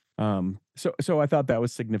 So I thought that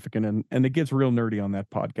was significant, and it gets real nerdy on that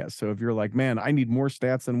podcast. So if you're like, man, I need more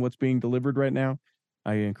stats than what's being delivered right now,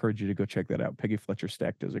 I encourage you to go check that out. Peggy Fletcher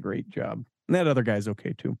Stack does a great job. And that other guy's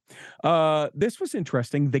okay too. This was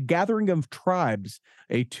interesting. The Gathering of Tribes,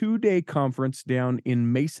 a 2-day conference down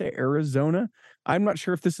in Mesa, Arizona. I'm not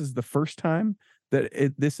sure if this is the first time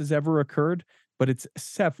that this has ever occurred, but it's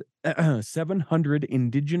 700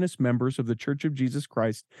 indigenous members of the Church of Jesus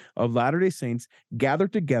Christ of Latter-day Saints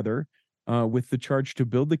gathered together with the charge to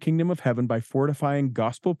build the kingdom of heaven by fortifying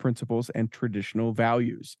gospel principles and traditional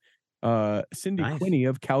values. Cindy Nice. Quinney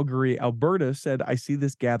of Calgary, Alberta said, "I see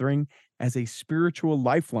this gathering as a spiritual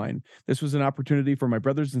lifeline. This was an opportunity for my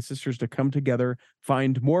brothers and sisters to come together,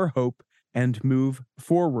 find more hope, and move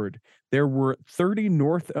forward." There were 30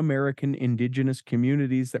 North American indigenous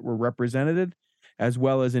communities that were represented, as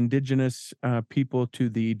well as indigenous people to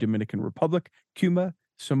the Dominican Republic, Cuba,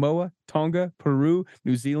 Samoa, Tonga, Peru,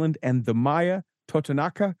 New Zealand, and the Maya,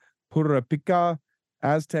 Totonaca, Purapica,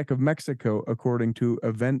 Aztec of Mexico, according to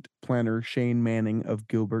event planner Shane Manning of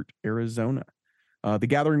Gilbert, Arizona. The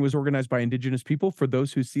gathering was organized by indigenous people for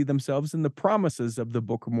those who see themselves in the promises of the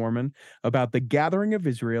Book of Mormon about the gathering of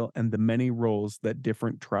Israel and the many roles that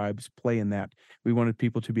different tribes play in that. We wanted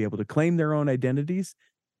people to be able to claim their own identities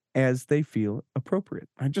as they feel appropriate.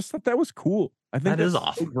 I just thought that was cool. I think That is that's so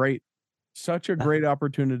awesome. great. Such a great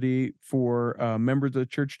opportunity for members of the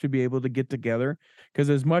church to be able to get together. Because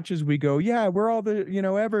as much as we go, yeah, we're all the,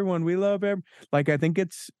 everyone, we love like, I think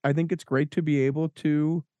it's great to be able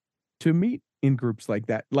to meet in groups like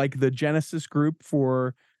that, like the Genesis group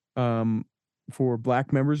for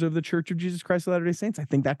Black members of the Church of Jesus Christ of Latter-day Saints. I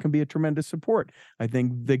think that can be a tremendous support. I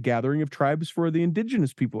think the gathering of tribes for the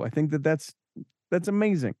indigenous people, I think that's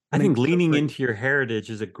amazing. I think leaning into your heritage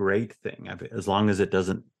is a great thing, as long as it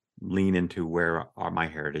doesn't lean into where my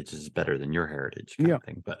heritage is better than your heritage kind of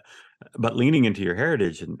thing. But leaning into your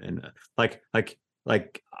heritage and like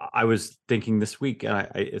I was thinking this week, and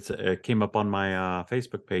it came up on my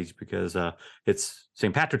Facebook page because it's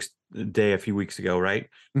St. Patrick's Day a few weeks ago, right?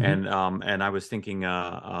 Mm-hmm. And I was thinking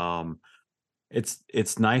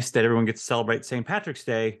it's nice that everyone gets to celebrate St. Patrick's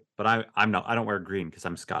Day, but I don't wear green because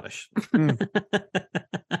I'm Scottish.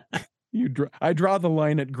 I draw the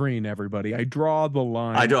line at green, everybody. I draw the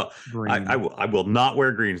line. I don't. Green. I will not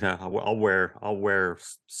wear green. I'll wear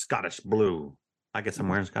Scottish blue. I guess I'm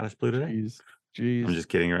wearing Scottish blue today. Jeez. I'm just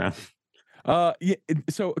kidding around. Yeah.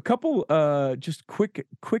 So a couple just quick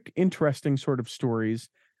interesting sort of stories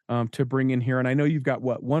to bring in here, and I know you've got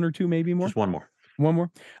what, one or two, maybe more. Just one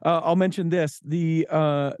more. I'll mention this.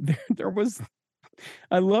 There was.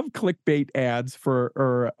 I love clickbait ads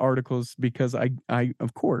or articles because I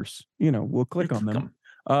of course, we'll click on them.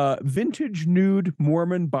 Vintage nude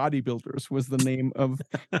Mormon bodybuilders was the name of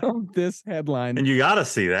this headline. And you got to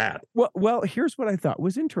see that. Well, here's what I thought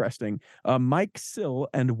was interesting. Mike Sill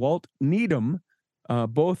and Walt Needham,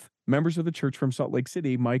 both members of the church from Salt Lake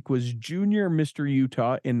City. Mike was junior Mr.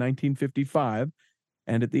 Utah in 1955.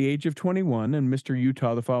 And at the age of 21, and Mr.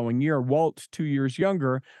 Utah the following year, Walt, 2 years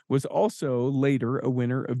younger, was also later a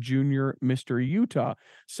winner of Junior Mr. Utah.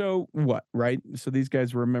 So what, right? So these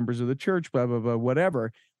guys were members of the church, blah, blah, blah,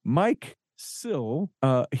 whatever. Mike Sill,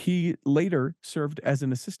 he later served as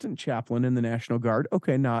an assistant chaplain in the National Guard.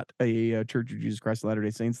 Okay, not a Church of Jesus Christ of Latter-day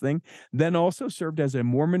Saints thing. Then also served as a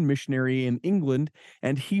Mormon missionary in England,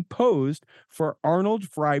 and he posed for Arnold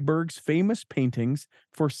Freiberg's famous paintings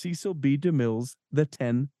for Cecil B. DeMille's The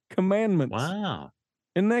 10 Commandments. Wow.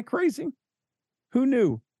 Isn't that crazy? Who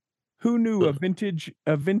knew? Who knew a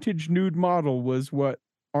vintage nude model was what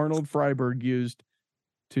Arnold Freiberg used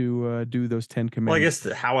to do those 10 commandments? Well,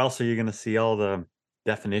 I guess how else are you going to see all the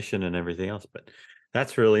definition and everything else? But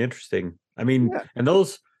that's really interesting. I mean, and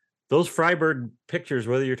those Freiberg pictures,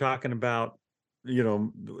 whether you're talking about,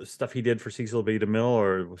 stuff he did for Cecil B. DeMille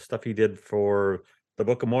or stuff he did for the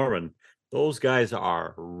Book of Mormon, those guys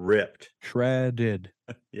are ripped. Shredded.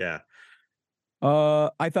 Yeah.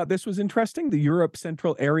 I thought this was interesting. The Europe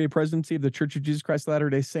Central Area Presidency of the Church of Jesus Christ of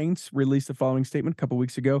Latter-day Saints released the following statement a couple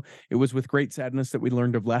weeks ago. It was with great sadness that we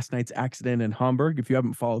learned of last night's accident in Hamburg. If you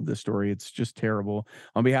haven't followed this story, it's just terrible.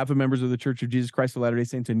 On behalf of members of the Church of Jesus Christ of Latter-day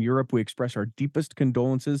Saints in Europe, we express our deepest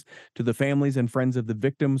condolences to the families and friends of the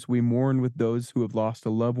victims. We mourn with those who have lost a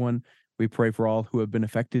loved one. We pray for all who have been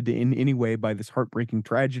affected in any way by this heartbreaking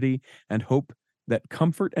tragedy and hope that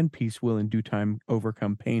comfort and peace will in due time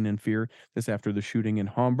overcome pain and fear. This after the shooting in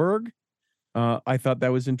Hamburg. I thought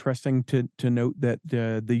that was interesting to note that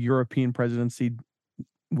the European presidency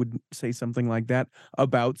would say something like that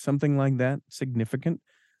about something like that significant.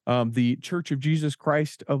 The Church of Jesus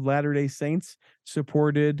Christ of Latter-day Saints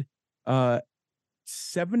supported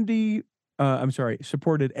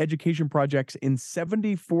supported education projects in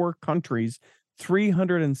 74 countries,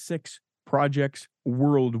 306 projects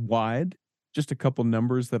worldwide. Just a couple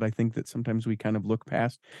numbers that I think that sometimes we kind of look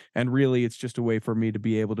past. And really, it's just a way for me to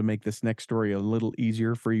be able to make this next story a little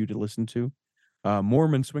easier for you to listen to.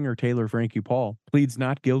 Mormon swinger Taylor Frankie Paul pleads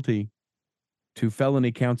not guilty to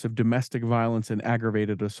felony counts of domestic violence and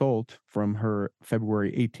aggravated assault from her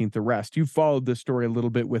February 18th arrest. You followed this story a little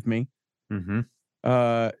bit with me. Mm-hmm.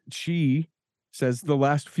 She says the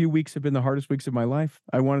last few weeks have been the hardest weeks of my life.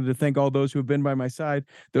 I wanted to thank all those who have been by my side,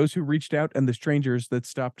 those who reached out, and the strangers that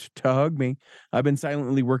stopped to hug me. I've been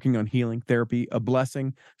silently working on healing, therapy, a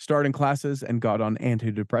blessing, starting classes, and got on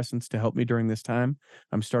antidepressants to help me during this time.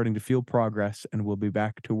 I'm starting to feel progress and will be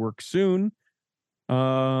back to work soon.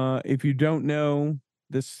 If you don't know,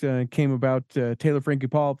 this came about Taylor Frankie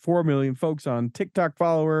Paul, 4 million folks on TikTok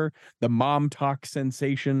follower, the mom talk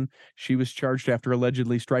sensation. She was charged after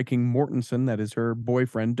allegedly striking Mortensen, that is her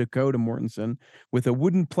boyfriend, Dakota Mortensen, with a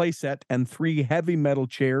wooden playset and 3 heavy metal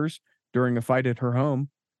chairs during a fight at her home.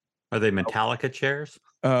 Are they Metallica chairs?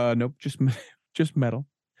 Nope, just metal.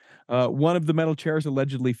 One of the metal chairs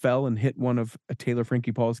allegedly fell and hit one of Taylor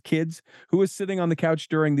Frankie Paul's kids, who was sitting on the couch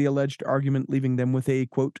during the alleged argument, leaving them with a,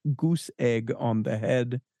 quote, goose egg on the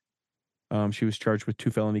head. She was charged with 2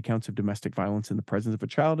 felony counts of domestic violence in the presence of a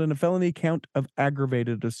child and a felony count of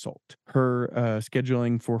aggravated assault. Her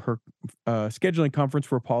scheduling conference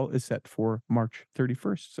for Paul is set for March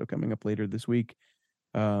 31st, so coming up later this week.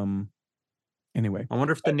 Anyway, I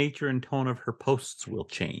wonder if the nature and tone of her posts will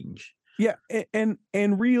change. Yeah, and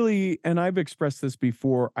really, and I've expressed this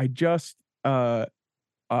before. I just, I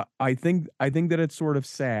think that it's sort of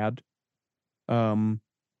sad,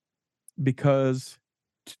 because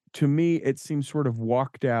to me it seems sort of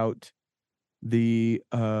walked out the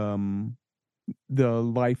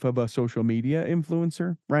life of a social media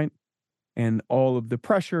influencer, right? And all of the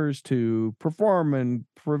pressures to perform and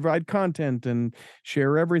provide content and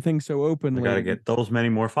share everything so openly. I got to get those many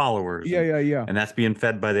more followers. Yeah. And that's being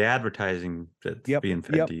fed by the advertising that's being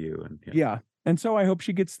fed to you. And yeah. And so I hope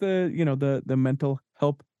she gets the mental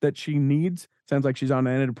help that she needs. Sounds like she's on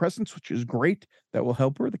antidepressants, which is great. That will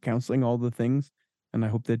help her, the counseling, all the things. And I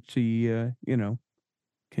hope that she,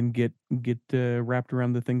 can get wrapped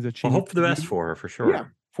around the things that she Well, needs hope for the best for her, for sure. Yeah,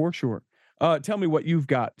 for sure. Tell me what you've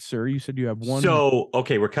got, sir. You said you have one. So,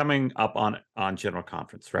 okay, we're coming up on General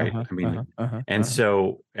Conference, right? And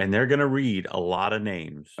they're going to read a lot of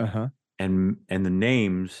names, and the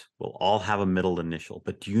names will all have a middle initial.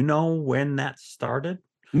 But do you know when that started?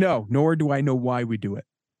 No, nor do I know why we do it.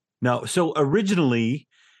 No. So originally,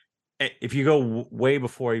 if you go way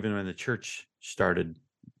before, even when the church started,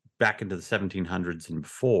 back into the 1700s and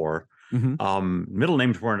before, middle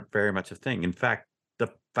names weren't very much a thing. In fact, the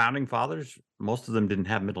founding fathers, most of them didn't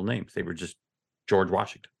have middle names. They were just George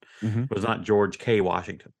Washington. It was not George K.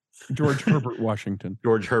 Washington. George Herbert Washington.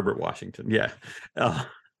 George Herbert Washington. Yeah.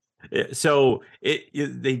 So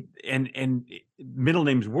middle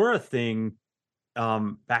names were a thing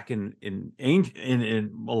back in a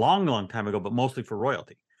long time ago, but mostly for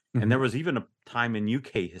royalty. And there was even a time in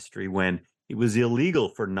UK history when it was illegal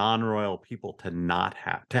for non-royal people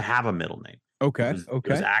to have a middle name. Okay. It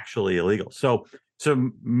was actually illegal. So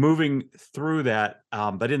moving through that,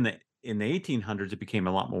 but in the 1800s, it became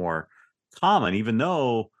a lot more common, even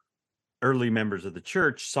though early members of the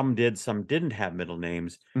church, some did, some didn't have middle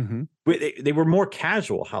names. They were more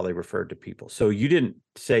casual how they referred to people. So you didn't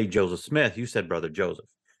say Joseph Smith, you said Brother Joseph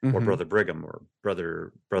or Brother Brigham or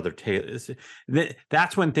Brother Taylor.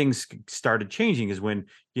 That's when things started changing, is when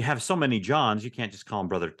you have so many Johns, you can't just call him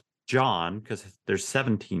Brother John, because there's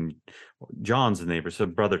 17 Johns in the neighborhood. So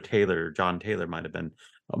Brother Taylor, John Taylor, might have been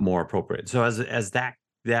more appropriate. So as that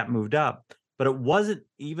moved up, but it wasn't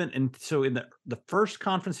even. And so in the first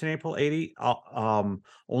conference in April 80,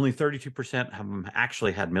 only 32% of them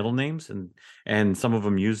actually had middle names, and some of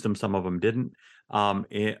them used them, some of them didn't.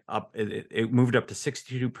 It moved up to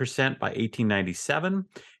 62% by 1897,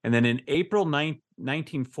 and then in April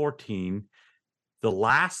 1914, the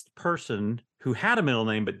last person who had a middle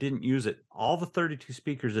name but didn't use it, all the 32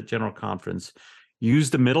 speakers at General Conference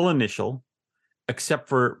used the middle initial, except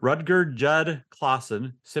for Rudger Judd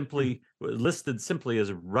Clausen, listed simply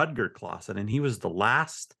as Rudger Clausen, and he was the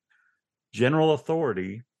last general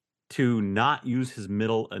authority to not use his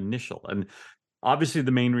middle initial. And obviously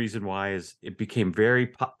the main reason why is it became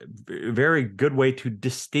very good way to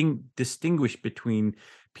distinguish between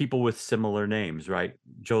people with similar names, right?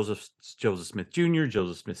 Joseph Smith Jr.,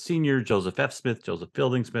 Joseph Smith Sr., Joseph F. Smith, Joseph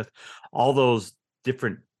Fielding Smith, all those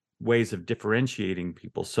different ways of differentiating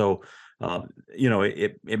people. So,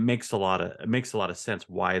 it makes a lot of sense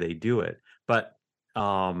why they do it. But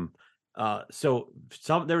so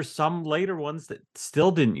there's some later ones that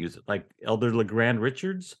still didn't use it, like Elder LeGrand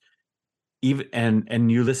Richards, even and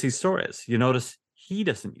Ulysses Soares. You notice he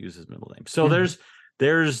doesn't use his middle name. So there's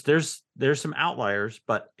some outliers,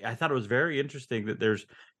 but I thought it was very interesting that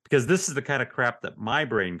because this is the kind of crap that my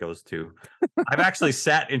brain goes to. I've actually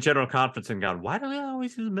sat in General Conference and gone, why do I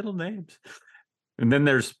always use middle names? And then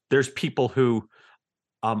there's people who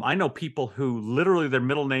I know people who literally their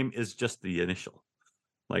middle name is just the initial,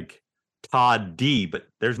 like Todd D, but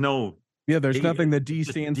there's no Yeah, there's nothing that it's D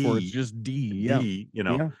just stands for. It's just D. Yeah. D,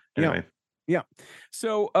 Yeah. Anyway, Yeah.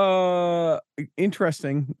 So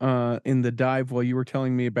interesting in the dive while you were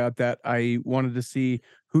telling me about that, I wanted to see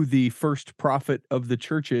who the first prophet of the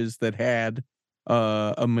church is that had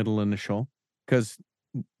a middle initial. Because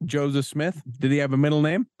Joseph Smith, did he have a middle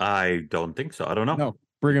name? I don't think so. I don't know. No.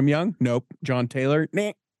 Brigham Young? Nope. John Taylor?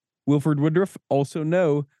 Nah. Wilford Woodruff? Also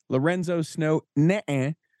no. Lorenzo Snow? Nah.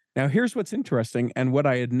 Now here's what's interesting and what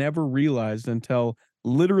I had never realized until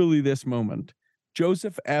literally this moment.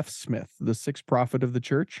 Joseph F. Smith, the sixth prophet of the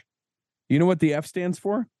church. You know what the F stands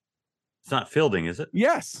for? It's not Fielding, is it?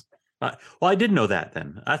 Yes. Well, I did know that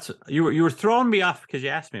then. That's you were throwing me off because you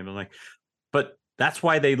asked me. I'm like, but that's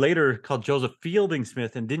why they later called Joseph Fielding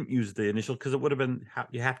Smith and didn't use the initial, because it would have been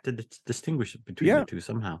you have to distinguish it between the two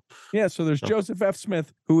somehow. Yeah, so there's Joseph F.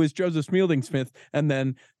 Smith, who is Joseph Fielding Smith, and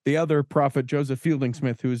then the other prophet, Joseph Fielding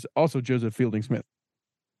Smith, who is also Joseph Fielding Smith.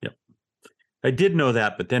 Yep. I did know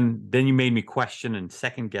that, but then you made me question and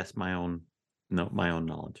second guess my own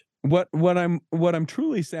knowledge. What I'm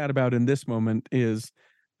truly sad about in this moment is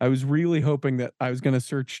I was really hoping that I was going to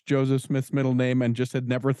search Joseph Smith's middle name and just had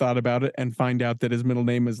never thought about it and find out that his middle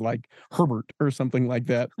name is like Herbert or something like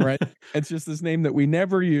that, right? It's just this name that we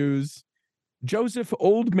never use. Joseph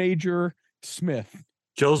Old Major Smith.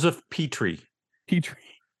 Joseph Petrie.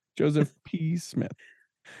 Joseph P. Smith.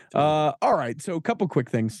 All right. So a couple quick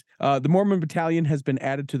things. The Mormon Battalion has been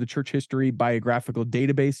added to the church history biographical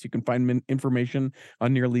database. You can find information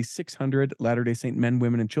on nearly 600 Latter-day Saint men,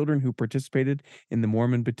 women, and children who participated in the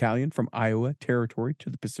Mormon Battalion from Iowa Territory to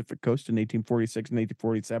the Pacific Coast in 1846 and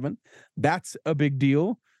 1847. That's a big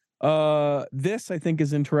deal. This I think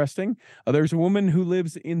is interesting. There's a woman who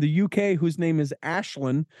lives in the UK whose name is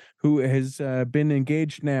Ashlyn, who has been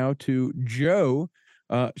engaged now to Joe.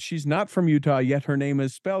 She's not from Utah, yet her name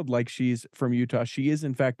is spelled like she's from Utah. She is,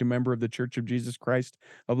 in fact, a member of the Church of Jesus Christ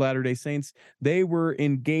of Latter-day Saints. They were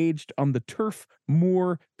engaged on the turf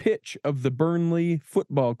moor pitch of the Burnley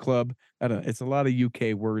Football Club. I don't know, it's a lot of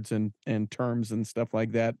UK words and terms and stuff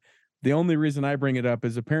like that. The only reason I bring it up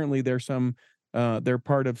is apparently they're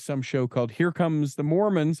part of some show called Here Comes the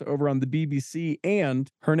Mormons over on the BBC, and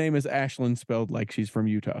her name is Ashlyn, spelled like she's from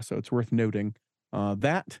Utah. So it's worth noting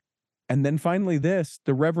that. And then finally this,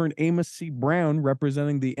 the Reverend Amos C. Brown,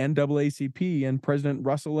 representing the NAACP, and President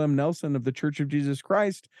Russell M. Nelson of the Church of Jesus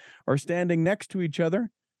Christ are standing next to each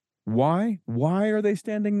other. Why? Why are they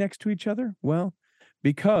standing next to each other? Well,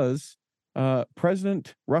 because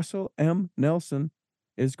President Russell M. Nelson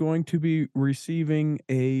is going to be receiving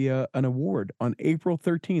an award on April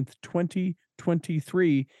 13th,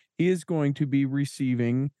 2023. He is going to be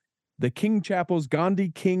receiving the King Chapel's Gandhi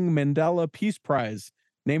King Mandela Peace Prize,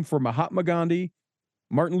 named for Mahatma Gandhi,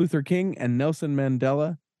 Martin Luther King, and Nelson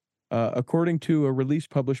Mandela. According to a release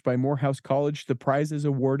published by Morehouse College, the prize is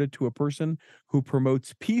awarded to a person who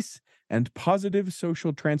promotes peace and positive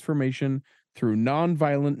social transformation through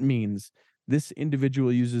nonviolent means. This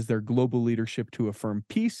individual uses their global leadership to affirm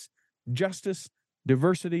peace, justice,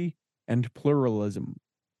 diversity, and pluralism.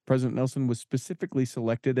 President Nelson was specifically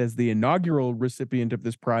selected as the inaugural recipient of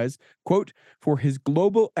this prize, quote, for his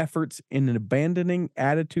global efforts in abandoning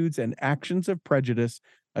attitudes and actions of prejudice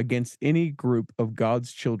against any group of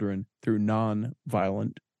God's children through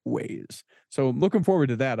non-violent ways. So I'm looking forward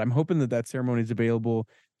to that. I'm hoping that ceremony is available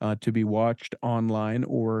to be watched online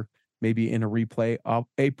or maybe in a replay.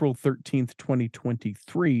 April 13th,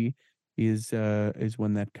 2023 is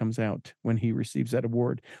when that comes out, when he receives that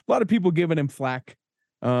award. A lot of people giving him flack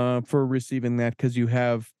for receiving that, because you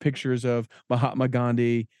have pictures of Mahatma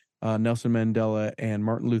Gandhi, Nelson Mandela, and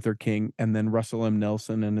Martin Luther King, and then Russell M.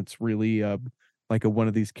 Nelson, and it's really like one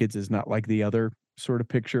of these kids is not like the other sort of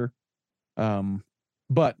picture.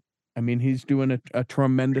 But I mean, he's doing a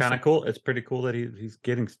tremendous, kind of cool. It's pretty cool that he's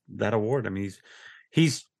getting that award. I mean,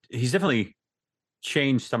 he's definitely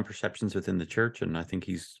changed some perceptions within the church, and I think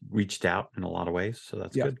he's reached out in a lot of ways. So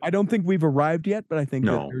that's good. I don't think we've arrived yet, but I think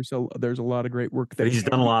that there's a lot of great work that he's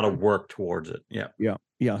done a lot of work towards it. Yeah.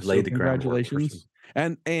 So congratulations.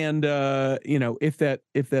 And you know, if that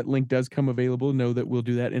link does come available, know that we'll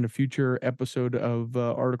do that in a future episode of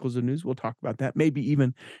Articles of News. We'll talk about that, maybe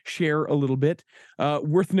even share a little bit.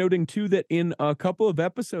 Worth noting too that in a couple of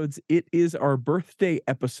episodes, it is our birthday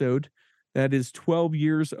episode. That is 12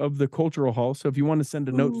 years of the Cultural Hall. So if you want to send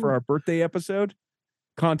a note for our birthday episode,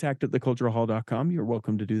 contact at theculturalhall.com. You're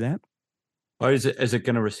welcome to do that. Or is it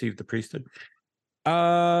going to receive the priesthood?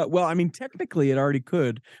 Well, I mean, technically it already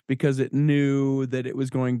could because it knew that it was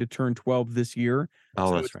going to turn 12 this year. Oh,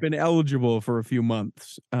 So that's it's right. been eligible for a few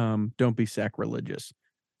months. Don't be sacrilegious.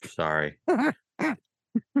 Sorry.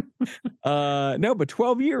 No, but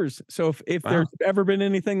 12 years. So if there's Wow. ever been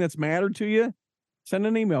anything that's mattered to you, send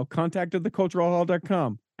an email,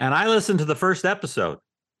 contact@theculturalhall.com. And I listened to the first episode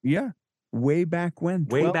Yeah. Way back when,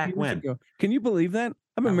 way 12 back years when. ago. Can you believe that?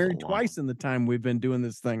 I've That been was a married long twice in the time we've been doing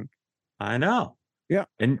this thing. I know. Yeah.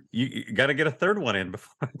 And you got to get a third one in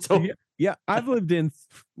before it's Yeah, over. yeah. I've lived in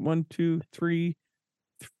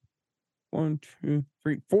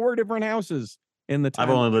 4 different houses in the time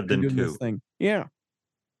I've only we've lived been in doing this 2. thing. Yeah.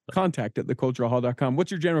 Contact@theculturalhall.com.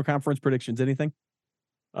 What's your general conference predictions? Anything?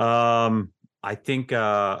 I think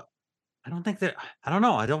I don't think that I don't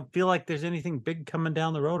know. I don't feel like there's anything big coming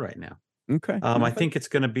down the road right now. Okay. I nothing? think it's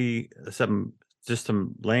going to be some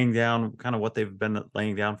laying down kind of what they've been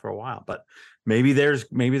laying down for a while. But maybe they're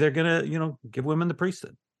going to give women the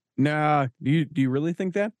priesthood. Nah. Do you really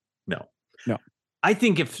think that? No. No. I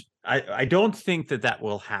think I don't think that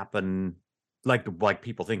will happen like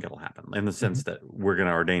people think it'll happen in the sense that we're going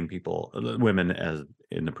to ordain women as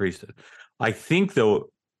in the priesthood. I think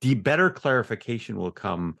though the better clarification will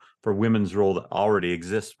come for women's role that already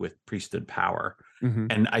exists with priesthood power.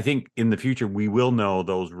 Mhm. And I think in the future we will know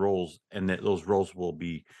those roles and that those roles will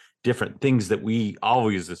be different. Things that we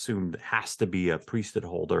always assumed has to be a priesthood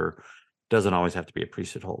holder doesn't always have to be a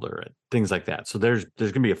priesthood holder and things like that. So there's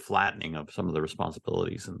going to be a flattening of some of the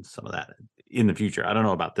responsibilities and some of that in the future. I don't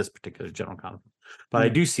know about this particular general conference, but I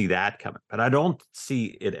do see that coming. But I don't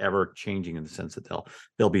see it ever changing in the sense that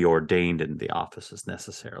they'll be ordained in the offices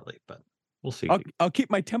necessarily. But we'll see. I'll keep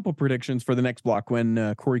my temple predictions for the next block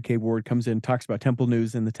when Corey K. Ward comes in, talks about temple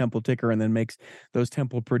news and the temple ticker, and then makes those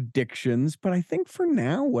temple predictions. But I think for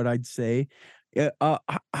now, what I'd say,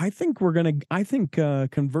 I think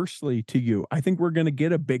conversely to you, I think we're gonna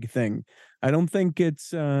get a big thing. I don't think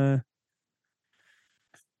it's. I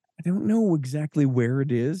don't know exactly where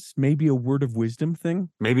it is. Maybe a word of wisdom thing,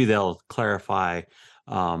 Maybe they'll clarify,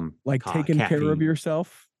 like taking care of caffeine.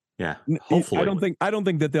 yourself. Yeah, I hopefully. don't think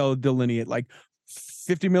that they'll delineate like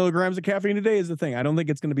 50 milligrams of caffeine a day is the thing. I don't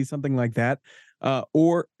think it's going to be something like that.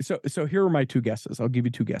 So here are my 2 guesses. I'll give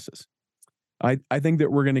you 2 guesses. I think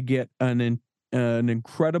that we're going to get an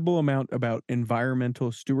incredible amount about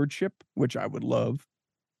environmental stewardship, which I would love,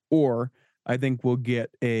 or I think we'll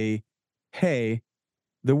get hey,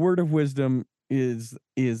 the word of wisdom is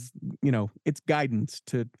it's guidance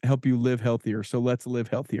to help you live healthier. So let's live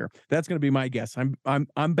healthier. That's going to be my guess. I'm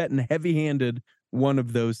betting heavy-handed one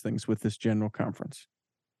of those things with this general conference.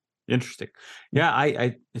 Interesting. Yeah,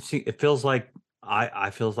 I see. It feels like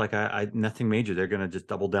I feels like I nothing major. They're going to just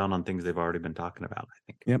double down on things they've already been talking about. I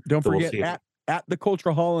think. Yep. Don't So we'll forget see if- at the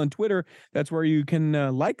Cultural Hall on Twitter. That's where you can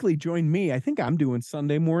likely join me. I think I'm doing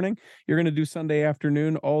Sunday morning. You're going to do Sunday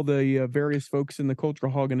afternoon. All the various folks in the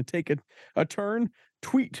Cultural Hall going to take a turn.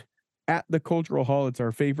 Tweet at the Cultural Hall. It's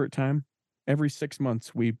our favorite time. Every 6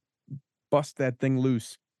 months, we bust that thing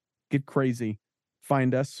loose. Get crazy.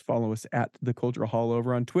 Find us. Follow us at the Cultural Hall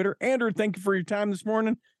over on Twitter. Andrew, thank you for your time this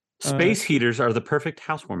morning. Space heaters are the perfect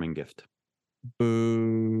housewarming gift.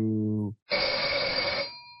 Boo.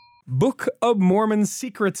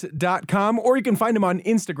 bookofmormonsecrets.com, or you can find them on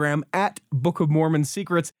Instagram at Book of Mormon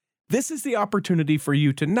Secrets. This is the opportunity for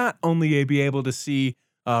you to not only be able to see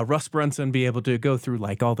Russ Brunson be able to go through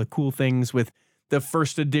like all the cool things with the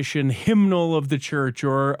first edition hymnal of the church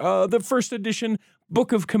or the first edition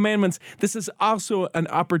Book of Commandments. This is also an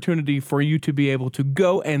opportunity for you to be able to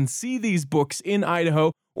go and see these books in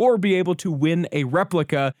Idaho or be able to win a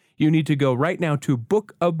replica. You need to go right now to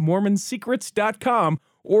bookofmormonsecrets.com,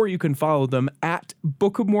 or you can follow them at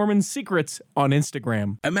Book of Mormon Secrets on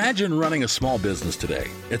Instagram. Imagine running a small business today.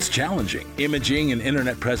 It's challenging. Imaging and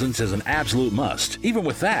internet presence is an absolute must. Even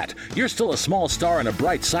with that, you're still a small star in a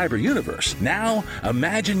bright cyber universe. Now,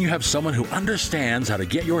 imagine you have someone who understands how to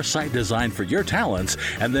get your site designed for your talents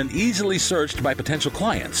and then easily searched by potential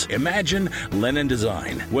clients. Imagine Lennon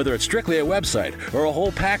Design. Whether it's strictly a website or a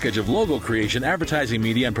whole package of logo creation, advertising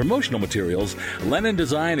media, and promotional materials, Lennon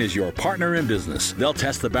Design is your partner in business. They'll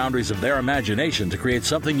test the boundaries of their imagination to create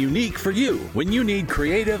something unique for you. When you need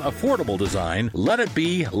creative, affordable design, let it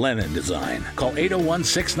be Lennon Design. Call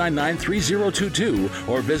 801-699-3022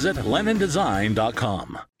 or visit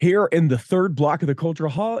LennonDesign.com. Here in the third block of the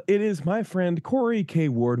Cultural Hall, it is my friend Corey K.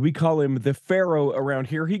 Ward. We call him the Pharaoh around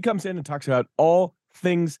here. He comes in and talks about all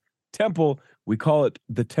things temple. We call it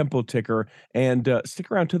the temple ticker. And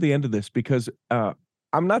stick around to the end of this because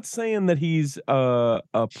I'm not saying that he's a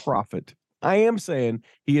prophet. I am saying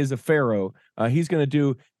he is a pharaoh. He's going to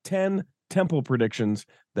do 10 temple predictions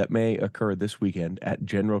that may occur this weekend at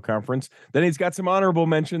General Conference. Then he's got some honorable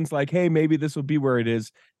mentions like, hey, maybe this will be where it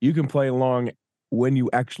is. You can play along when you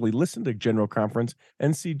actually listen to General Conference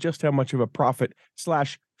and see just how much of a prophet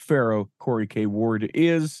 / Pharaoh Corey K. Ward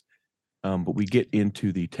is. But we get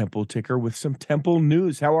into the temple ticker with some temple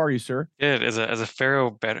news. How are you, sir? Good. Is a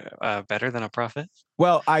pharaoh better than a prophet?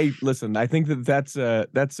 Well, I think that's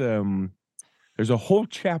there's a whole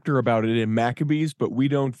chapter about it in Maccabees, but we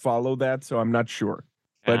don't follow that, so I'm not sure.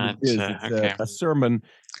 But it is. It's okay. a sermon.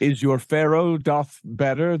 Is your Pharaoh doth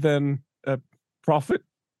better than a prophet?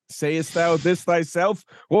 Sayest thou this thyself,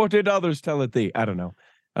 or did others tell it thee? I don't know.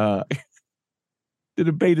 The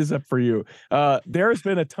debate is up for you. There's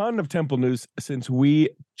been a ton of temple news since we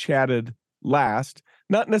chatted last.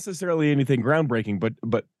 Not necessarily anything groundbreaking,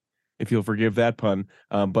 but if you'll forgive that pun,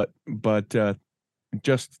 but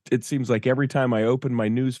just it seems like every time I open my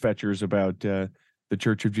news fetchers about the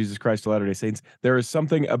Church of Jesus Christ of Latter-day Saints, there is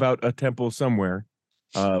something about a temple somewhere.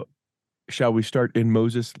 Shall we start in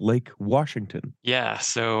Moses Lake, Washington? Yeah.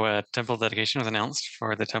 So temple dedication was announced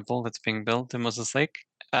for the temple that's being built in Moses Lake.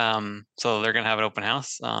 So they're going to have an open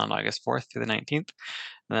house on August 4th through the 19th.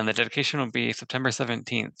 And then the dedication will be September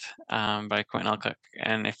 17th by Quentin L. Cook.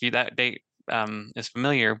 And if that date is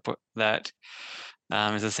familiar, that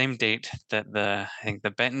is the same date that I think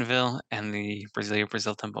the Bentonville and the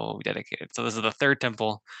Brazil temple will be dedicated. So this is the third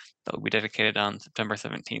temple that will be dedicated on September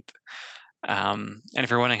 17th. And if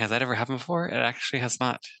you're wondering, has that ever happened before? It actually has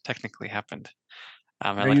not technically happened.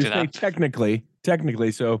 I looked it up.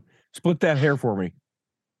 Technically, so split that hair for me.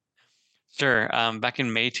 Sure. Back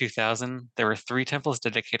in May 2000, there were 3 temples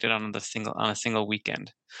dedicated on a single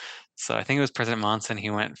weekend. So I think it was President Monson. He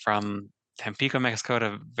went from Tampico, Mexico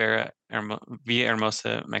to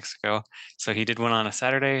Villahermosa, Mexico. So he did one on a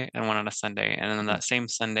Saturday and one on a Sunday. And then that same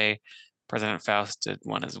Sunday, President Faust did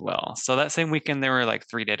one as well. So that same weekend, there were like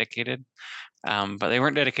 3 dedicated, but they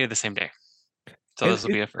weren't dedicated the same day. So this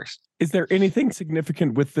will be a first. Is there anything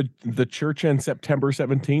significant with the church and September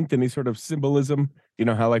 17th? Any sort of symbolism? You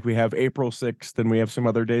know how like we have April 6th and we have some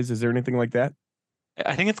other days. Is there anything like that?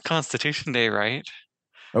 I think it's Constitution Day, right?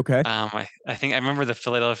 Okay. I think I remember the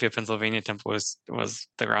Philadelphia, Pennsylvania temple was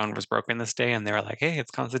the ground was broken this day, and they were like, "Hey,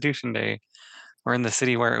 it's Constitution Day. We're in the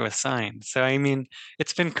city where it was signed." So I mean,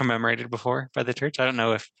 it's been commemorated before by the church. I don't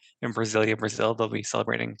know if in Brazil they'll be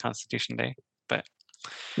celebrating Constitution Day, but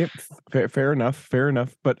yep, fair enough.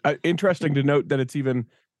 But interesting to note that it's even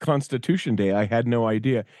Constitution Day. I had no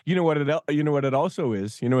idea. You know what it also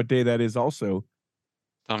is. You know what day that is also.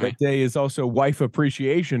 That day is also Wife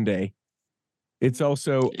Appreciation Day. It's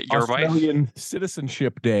also Your Australian wife?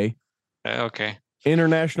 Citizenship Day. Okay.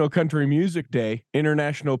 International Country Music Day,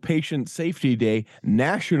 International Patient Safety Day,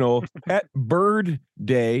 National Pet Bird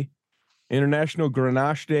Day, International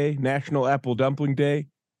Grenache Day, National Apple Dumpling Day,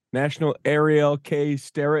 National Ariel K.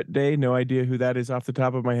 Starrett Day. No idea who that is off the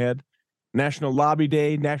top of my head. National Lobby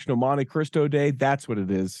Day, National Monte Cristo Day. That's what it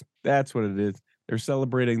is. They're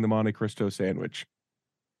celebrating the Monte Cristo sandwich.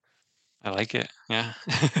 I like it. Yeah.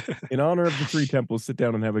 In honor of the 3 temples, sit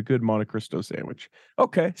down and have a good Monte Cristo sandwich.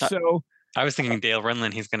 Okay, so I was thinking Dale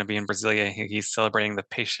Renlund. He's going to be in Brasilia. He's celebrating the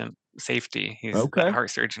patient safety. He's a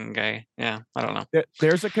heart surgeon guy. Yeah, I don't know.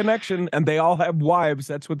 There's a connection, and they all have wives.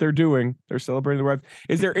 That's what they're doing. They're celebrating their wives.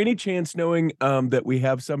 Is there any chance, knowing that we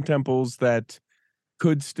have some temples that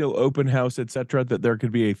could still open house, etc., that there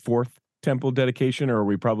could be a 4th temple dedication, or are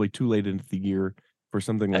we probably too late into the year for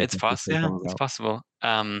something like it's possible? Yeah, it's possible.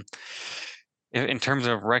 In terms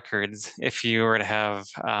of records, if you were to have,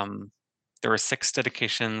 there were 6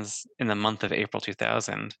 dedications in the month of April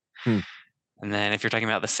 2000. And then if you're talking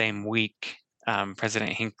about the same week,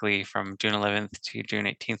 President Hinckley from June 11th to June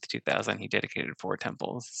 18th, 2000, he dedicated 4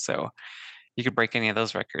 temples. So you could break any of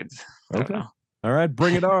those records. I don't know. All right,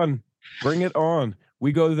 bring it on. Bring it on.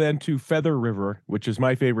 We go then to Feather River, which is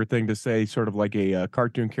my favorite thing to say, sort of like a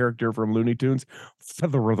cartoon character from Looney Tunes.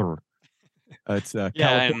 Feather River. It's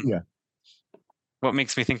California. What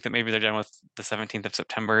makes me think that maybe they're done with the 17th of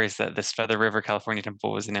September is that this Feather River, California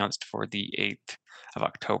temple was announced for the 8th of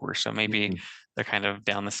October. So maybe they're kind of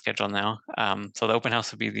down the schedule now. So the open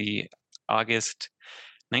house will be the August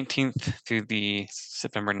 19th through the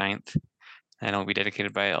September 9th. And it'll be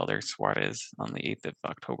dedicated by Elder Suarez on the 8th of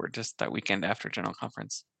October, just that weekend after General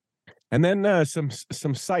Conference. And then some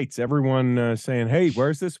sites, everyone saying, hey,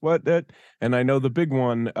 where's this, what, that? And I know the big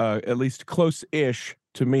one, at least close-ish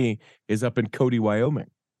to me, is up in Cody,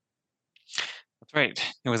 Wyoming. That's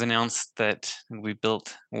right. It was announced that we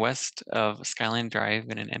built west of Skyline Drive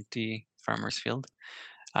in an empty farmer's field,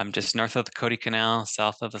 just north of the Cody Canal,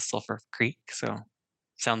 south of the Sulphur Creek. So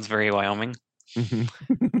sounds very Wyoming.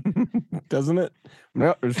 doesn't it?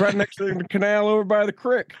 No, it's right next to the canal over by the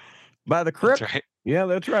creek. By the creek? That's right. Yeah,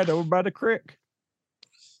 that's right. Over by the creek.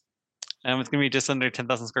 It's going to be just under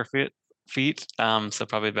 10,000 square feet. So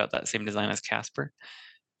probably about that same design as Casper.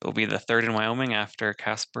 It'll be the third in Wyoming after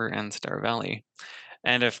Casper and Star Valley.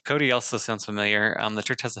 And if Cody also sounds familiar, the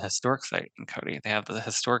church has a historic site in Cody. They have the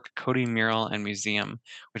historic Cody Mural and Museum,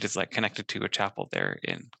 which is like connected to a chapel there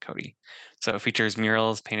in Cody. So it features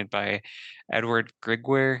murals painted by Edward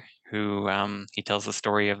Grigware, who he tells the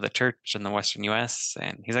story of the church in the Western U.S.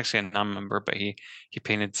 And he's actually a non-member, but he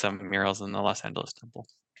painted some murals in the Los Angeles Temple.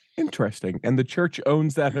 Interesting. And the church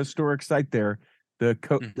owns that historic site there, the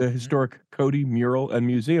historic Cody Mural and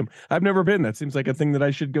Museum. I've never been. That seems like a thing that I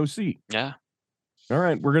should go see. Yeah. All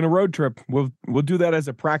right, we're gonna road trip. We'll do that as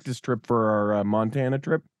a practice trip for our Montana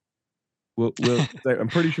trip. We'll I'm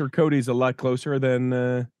pretty sure Cody's a lot closer than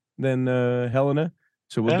Helena,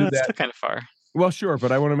 so we'll do It's that. still kind of far. Well, sure,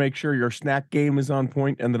 but I want to make sure your snack game is on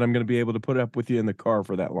point, and that I'm going to be able to put up with you in the car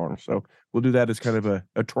for that long. So we'll do that as kind of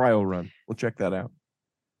a trial run. We'll check that out.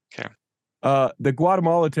 Okay. The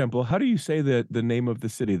Guatemala Temple. How do you say the name of the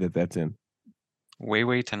city that's in?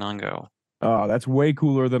 Huehuetenango. Oh, that's way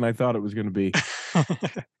cooler than I thought it was going to be.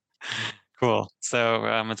 Cool. So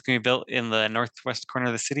it's going to be built in the northwest corner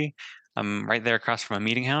of the city, right there across from a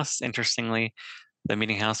meeting house. Interestingly, the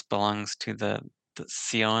meeting house belongs to the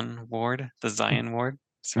Zion ward, the Zion ward.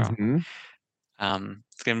 So it's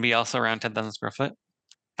going to be also around 10,000 square foot,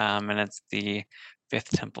 and it's the 5th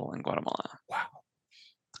temple in Guatemala. Wow,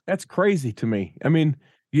 that's crazy to me. I mean,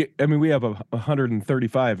 we have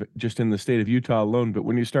 135 just in the state of Utah alone. But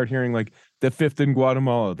when you start hearing like the 5th in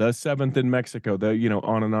Guatemala, the 7th in Mexico,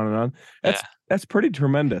 on and on and on, that's pretty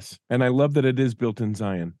tremendous. And I love that it is built in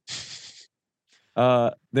Zion.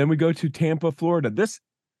 Then we go to Tampa, Florida. This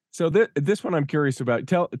one I'm curious about.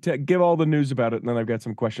 Give all the news about it, and then I've got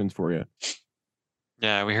some questions for you.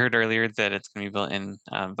 Yeah, we heard earlier that it's going to be built in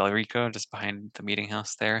Valrico, just behind the meeting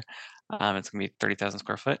house there. It's going to be 30,000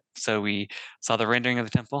 square foot. So we saw the rendering of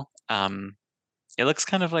the temple. It looks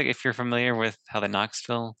kind of like, if you're familiar with how the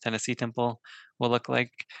Knoxville, Tennessee temple will look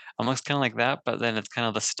like, looks kind of like that, but then it's kind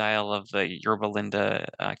of the style of the Yorba Linda,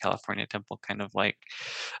 California temple, kind of like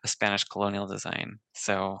a Spanish colonial design.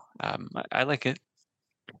 So I like it.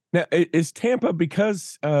 Now, is Tampa,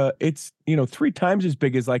 because it's 3 times as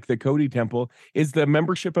big as like the Cody Temple, is the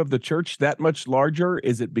membership of the church that much larger?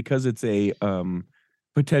 Is it because it's a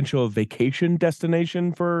potential vacation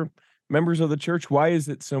destination for members of the church? Why is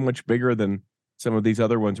it so much bigger than some of these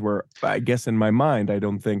other ones where, I guess in my mind, I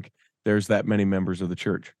don't think there's that many members of the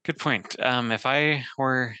church? Good point. If I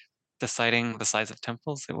were deciding the size of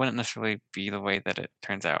temples, it wouldn't necessarily be the way that it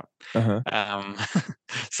turns out.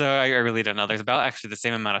 So I really don't know. There's about actually the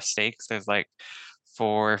same amount of stakes. There's like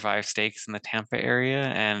 4 or 5 stakes in the Tampa area.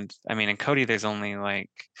 And I mean, in Cody, there's only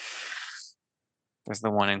there's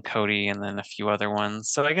the one in Cody and then a few other ones.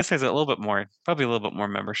 So I guess there's probably a little bit more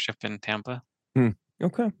membership in Tampa.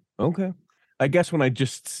 Okay. I guess when I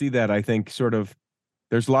just see that, I think sort of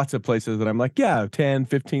there's lots of places that I'm like, yeah, 10,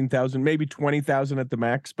 15,000, maybe 20,000 at the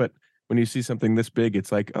max. But when you see something this big,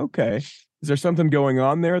 it's like, okay, is there something going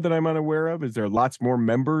on there that I'm unaware of? Is there lots more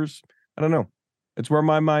members? I don't know. It's where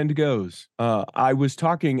my mind goes. I was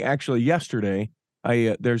talking actually yesterday.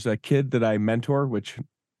 There's a kid that I mentor, which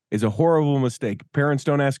is a horrible mistake. Parents,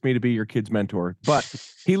 don't ask me to be your kid's mentor. But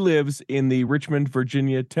he lives in the Richmond,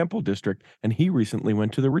 Virginia Temple District, and he recently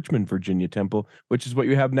went to the Richmond, Virginia Temple, which is what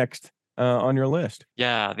you have next on your list.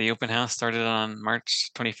 Yeah, the open house started on March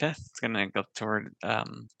 25th. It's going to go through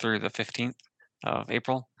the 15th of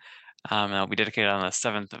April. And it'll be dedicated on the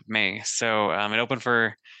 7th of May. So it opened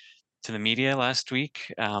to the media last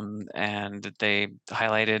week, and they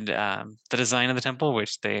highlighted the design of the temple,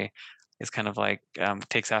 which is kind of like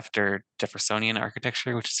takes after Jeffersonian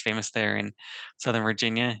architecture, which is famous there in Southern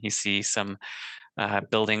Virginia. You see some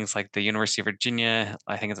buildings like the University of Virginia,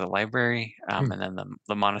 I think it's a library, and then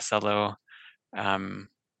the Monticello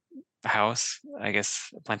house, I guess,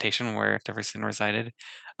 plantation where Jefferson resided.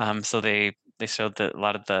 So they showed that a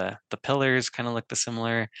lot of the pillars kind of look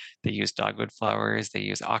similar. They used dogwood flowers. They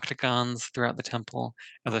used octagons throughout the temple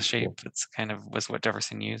as a shape. That's kind of was what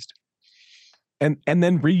Jefferson used. And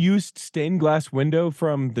then reused stained glass window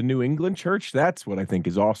from the New England church. That's what I think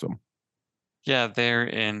is awesome. Yeah, there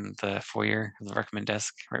in the foyer, the recommend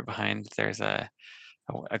desk right behind, there's a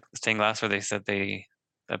stained glass where they said they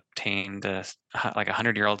obtained like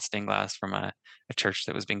 100-year-old stained glass from a church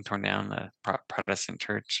that was being torn down, a Protestant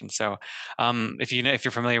church. And so if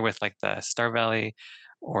you're familiar with like the Star Valley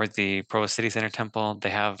or the Provo City Center Temple,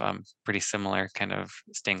 they have pretty similar kind of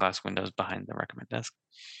stained glass windows behind the recommend desk.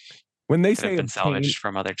 When they could have say been obtained, salvaged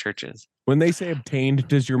from other churches. when they say obtained,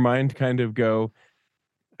 does your mind kind of go,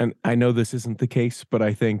 and I know this isn't the case, but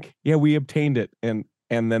I think, yeah, we obtained it. And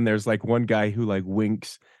then there's like one guy who like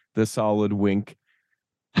winks the solid wink,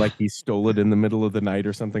 like he stole it in the middle of the night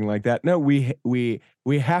or something like that. No, we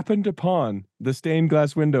happened upon the stained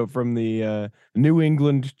glass window from the New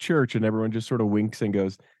England church, and everyone just sort of winks and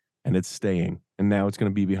goes, and it's staying. And now it's going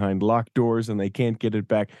to be behind locked doors, and they can't get it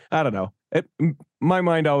back. I don't know. My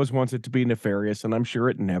mind always wants it to be nefarious, and I'm sure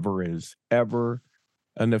it never is ever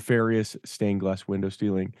a nefarious stained glass window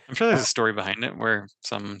stealing. I'm sure there's a story behind it where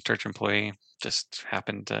some church employee just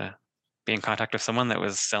happened to be in contact with someone that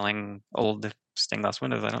was selling old stained glass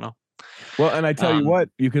windows. I don't know. Well, and I tell you what,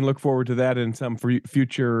 you can look forward to that in some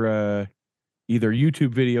future either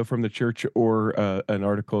YouTube video from the church or an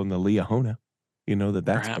article in the Leahona. You know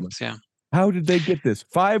that's coming. Perhaps, yeah. How did they get this?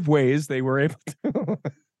 5 ways they were able to.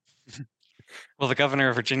 Well, the governor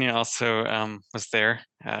of Virginia also was there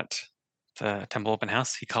at the Temple Open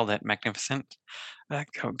House. He called it magnificent.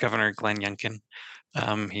 Governor Glenn Youngkin.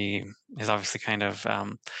 He is obviously kind of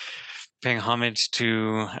paying homage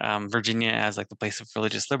to Virginia as like the place of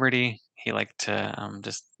religious liberty. He liked to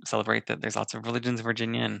just celebrate that there's lots of religions in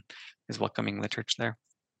Virginia and is welcoming the church there.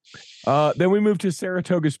 Then we move to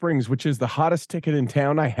Saratoga Springs, which is the hottest ticket in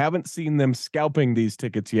town. I haven't seen them scalping these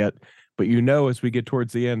tickets yet, but as we get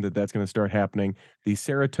towards the end that's going to start happening. The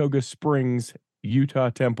Saratoga Springs Utah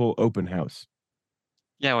Temple Open House.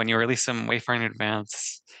 Yeah, when you release them way far in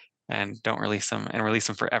advance and don't release them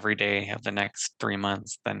for every day of the next 3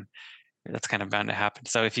 months, then that's kind of bound to happen.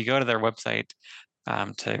 So if you go to their website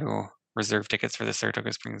to reserve tickets for the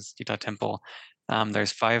Saratoga Springs Utah Temple,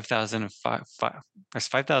 there's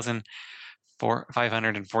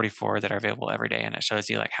 5,544 that are available every day, and it shows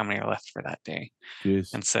you like how many are left for that day.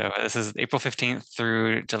 Jeez. And so this is April 15th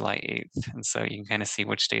through July 8th, and so you can kind of see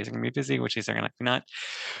which days are going to be busy, which days are going to be not.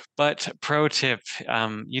 But pro tip,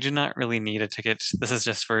 you do not really need a ticket. This is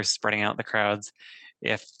just for spreading out the crowds.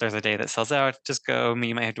 If there's a day that sells out, just go.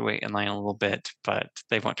 You might have to wait in line a little bit, but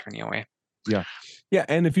they won't turn you away. Yeah. Yeah.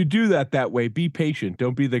 And if you do that way, be patient.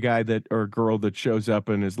 Don't be the guy or girl that shows up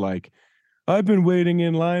and is like, I've been waiting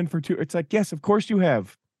in line for 2. It's like, yes, of course you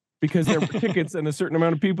have, because there were tickets and a certain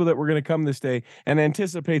amount of people that were going to come this day, and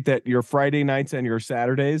anticipate that your Friday nights and your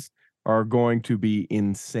Saturdays are going to be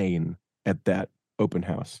insane at that open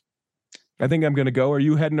house. I think I'm going to go. Are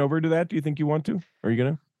you heading over to that? Do you think you want to? Are you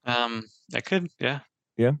going to? I could, yeah.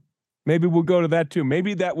 Yeah. Maybe we'll go to that too.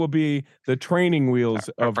 Maybe that will be the training wheels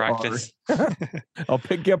of practice. I'll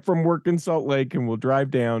pick you up from work in Salt Lake and we'll drive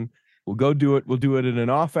down. We'll go do it. We'll do it in an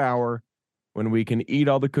off hour when we can eat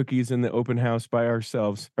all the cookies in the open house by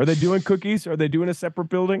ourselves. Are they doing cookies? Are they doing a separate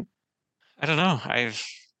building? I don't know.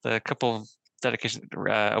 The couple dedication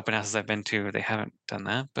open houses I've been to, they haven't done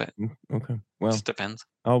that, but okay. Well, just depends.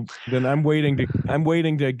 I'm waiting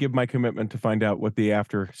to give my commitment to find out what the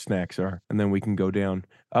after snacks are, and then we can go down.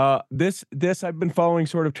 This I've been following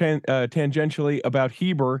sort of tangentially about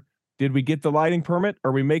Heber. Did we get the lighting permit?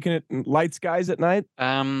 Are we making it light skies at night?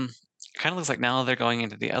 Kind of looks like now they're going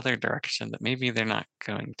into the other direction, that maybe they're not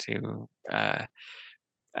going to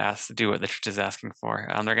do what the church is asking for.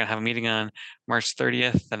 They're going to have a meeting on March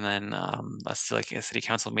 30th, and then a city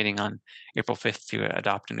council meeting on April 5th to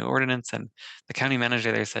adopt a new ordinance. And the county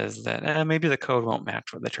manager there says that maybe the code won't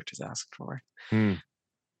match what the church is asked for. And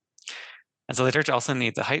so the church also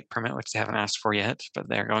needs a height permit, which they haven't asked for yet, but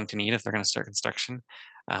they're going to need if they're going to start construction.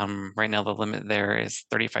 Right now, the limit there is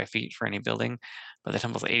 35 feet for any building, but the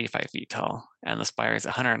temple's 85 feet tall, and the spire is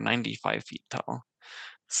 195 feet tall.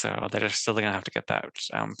 So they're still going to have to get that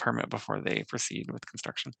permit before they proceed with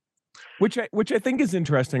construction. Which I think is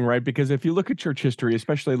interesting, right? Because if you look at church history,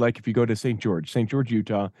 especially like if you go to St. George,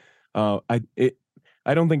 Utah,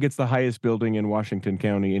 I don't think it's the highest building in Washington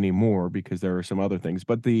County anymore because there are some other things.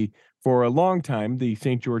 But for a long time, the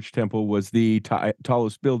St. George Temple was the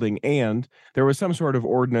tallest building, and there was some sort of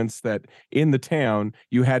ordinance that in the town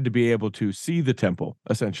you had to be able to see the temple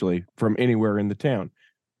essentially from anywhere in the town,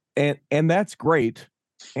 and that's great.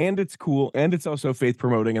 And it's cool, and it's also faith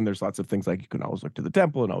promoting, and there's lots of things like you can always look to the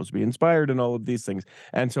temple and always be inspired and all of these things.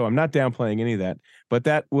 And so I'm not downplaying any of that, but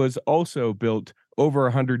that was also built over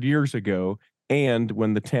 100 years ago, and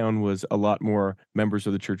when the town was a lot more members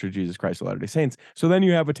of the Church of Jesus Christ of Latter-day Saints. So then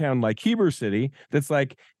you have a town like Heber City that's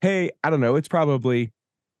like, hey, I don't know, it's probably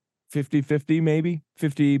 50-50, maybe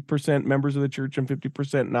 50% members of the church and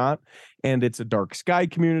 50% not. And it's a dark sky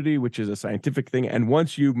community, which is a scientific thing. And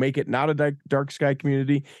once you make it not a dark sky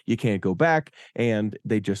community, you can't go back, and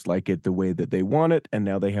they just like it the way that they want it. And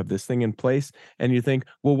now they have this thing in place. And you think,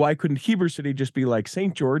 well, why couldn't Heber City just be like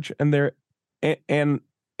St. George? And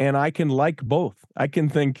and I can like both. I can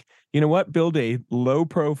think, you know what, build a low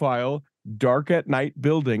profile, dark at night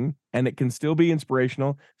building, and it can still be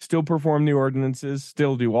inspirational, still perform the ordinances,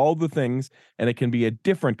 still do all the things, and it can be a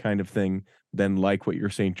different kind of thing than like what your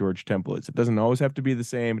St. George Temple is. It doesn't always have to be the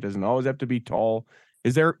same. It doesn't always have to be tall.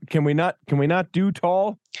 Can we not do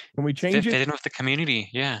tall? Can we change Fit it? in with the community.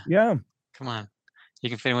 Yeah. Yeah. Come on. You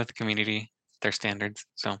can fit in with the community, their standards.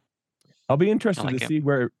 So I'll be I interested like to it. see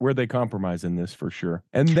where they compromise in this for sure.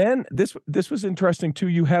 And then this was interesting too.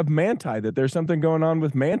 You have Manti, that there's something going on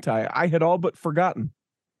with Manti. I had all but forgotten.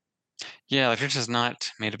 Yeah, the church has not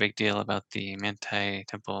made a big deal about the Manti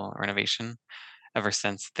Temple renovation ever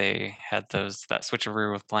since they had that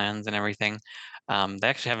switcheroo of plans and everything. They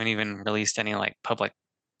actually haven't even released any like public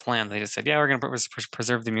plans. They just said, yeah, we're going to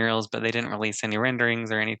preserve the murals, but they didn't release any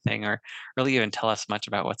renderings or anything, or really even tell us much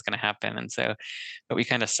about what's going to happen. And so, but we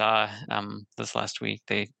kind of saw this last week,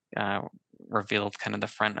 they revealed kind of the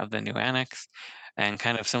front of the new annex. And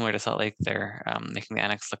kind of similar to Salt Lake, they're making the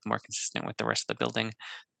annex look more consistent with the rest of the building.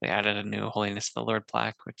 They added a new Holiness of the Lord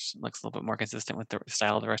plaque, which looks a little bit more consistent with the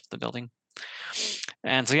style of the rest of the building.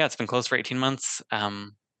 And so, yeah, it's been closed for 18 months.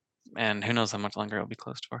 And who knows how much longer it'll be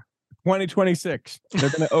closed for. 2026. They're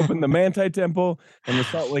going to open the Manti Temple and the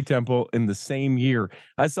Salt Lake Temple in the same year.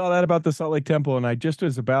 I saw that about the Salt Lake Temple, and I just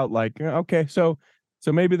was about like, okay, so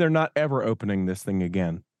maybe they're not ever opening this thing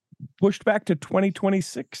again. Pushed back to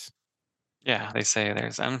 2026. Yeah, they say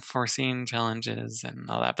there's unforeseen challenges and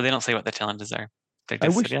all that, but they don't say what the challenges are. They I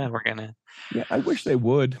just wish, said, yeah, we're gonna. yeah, I wish they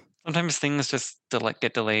would. Sometimes things just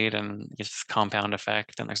get delayed and it's just compound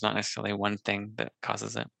effect, and there's not necessarily one thing that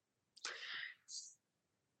causes it.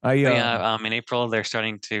 But yeah, in April they're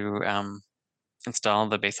starting to install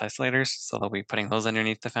the base isolators, so they'll be putting those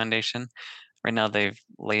underneath the foundation. Right now they've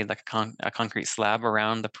laid like a concrete slab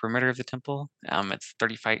around the perimeter of the temple. It's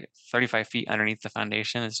 35 feet underneath the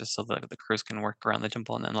foundation. It's just so that the crews can work around the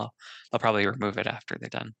temple, and then they'll probably remove it after they're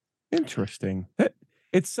done. Interesting.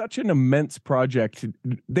 It's such an immense project.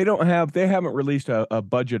 They haven't released a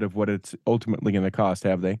budget of what it's ultimately going to cost,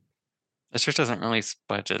 have they? The church doesn't release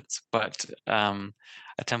budgets, but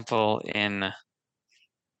a temple in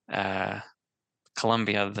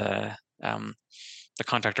Colombia, the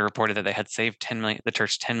contractor reported that they had saved the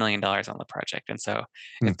church $10 million on the project. And so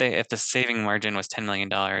if the saving margin was $10 million,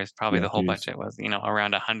 probably the whole budget was,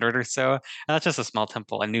 around 100 or so. And that's just a small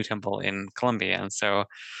temple, a new temple in Colombia. And so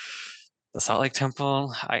the Salt Lake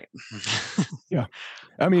Temple, yeah,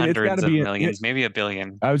 I mean, it's got to be millions, maybe $1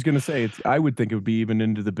 billion. I was going to say I would think it would be even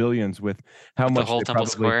into the billions with how much the whole temple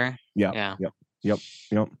square. Yeah. Yep.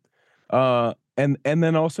 And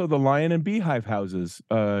then also the Lion and Beehive houses.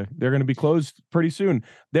 They're going to be closed pretty soon.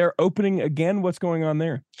 They're opening again. What's going on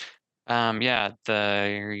there? Yeah,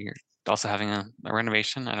 you're also having a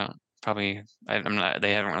renovation. They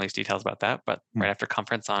haven't released details about that, but right after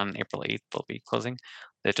conference on April 8th, they'll be closing.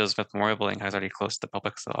 The Joseph Memorial Building has already closed to the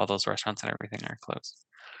public, so all those restaurants and everything are closed.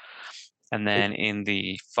 And then in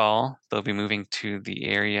the fall, they'll be moving to the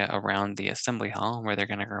area around the assembly hall, where they're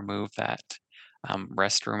going to remove that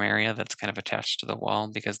restroom area that's kind of attached to the wall,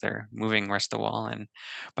 because they're moving the rest of the wall. And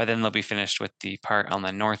by then they'll be finished with the part on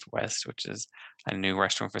the northwest, which is a new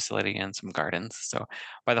restroom facility and some gardens. So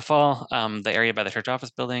by the fall, the area by the church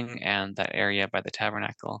office building and that area by the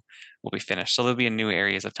tabernacle will be finished. So there'll be new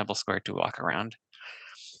areas of Temple Square to walk around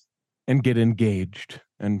and get engaged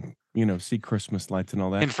and see Christmas lights and all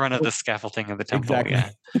that in front of the scaffolding of the temple.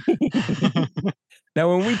 Exactly. Yeah. Now,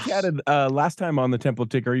 when we chatted last time on the Temple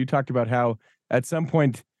Ticker, you talked about how at some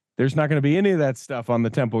point there's not going to be any of that stuff on the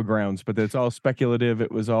temple grounds, but it's all speculative.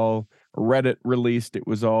 It was all Reddit released. It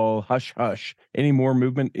was all hush hush. Any more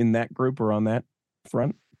movement in that group or on that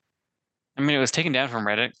front? I mean, it was taken down from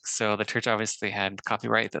Reddit, so the church obviously had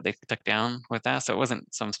copyright that they took down with that. So it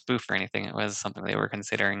wasn't some spoof or anything. It was something they were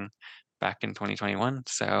considering back in 2021.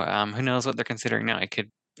 So who knows what they're considering now?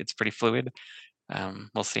 It's pretty fluid.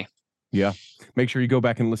 We'll see. Yeah. Make sure you go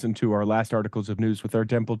back and listen to our last articles of news with our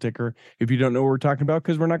Temple Ticker if you don't know what we're talking about,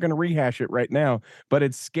 because we're not going to rehash it right now, but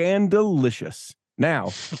it's scandalicious.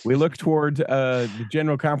 Now, we look toward the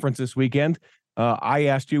general conference this weekend. I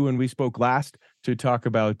asked you when we spoke last to talk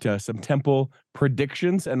about some temple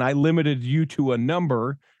predictions, and I limited you to a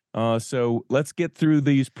number. So let's get through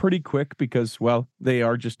these pretty quick because, well, they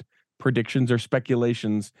are just predictions or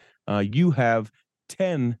speculations. You have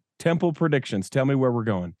 10 temple predictions. Tell me where we're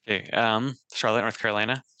going. Okay. Charlotte, North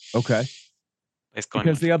Carolina. Okay.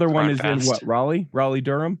 Because the other one is fast. In what? Raleigh,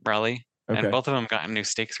 Durham? Raleigh. Okay. And both of them got new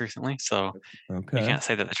stakes recently. So you can't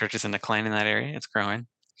say that the church is in decline in that area. It's growing.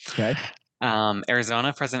 Okay.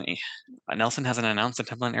 Arizona, President Nelson hasn't announced a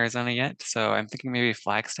temple in Arizona yet. So I'm thinking maybe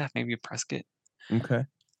Flagstaff, maybe Prescott. Okay.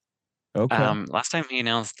 Okay. Last time he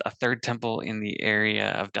announced a third temple in the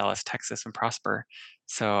area of Dallas, Texas, and Prosper.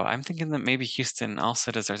 So I'm thinking that maybe Houston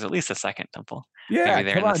also deserves at least a second temple. Yeah, Maybe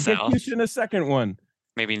they're come in the on, get south, Houston a second one.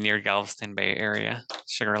 maybe near Galveston Bay area,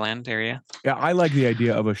 Sugarland area. Yeah, I like the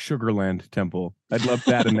idea of a Sugarland temple. I'd love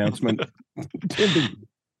that announcement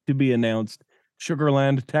to be announced.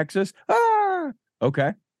 Sugarland, Texas. Ah,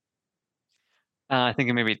 okay. I think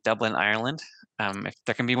it may be Dublin, Ireland. If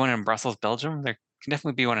there can be one in Brussels, Belgium, there can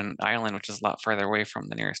definitely be one in Ireland, which is a lot further away from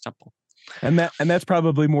the nearest temple. And that's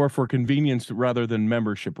probably more for convenience rather than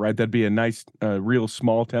membership, right? That'd be a nice, real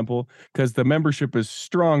small temple because the membership is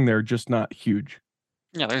strong there, just not huge.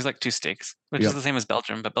 Yeah, there's like 2 stakes, which is the same as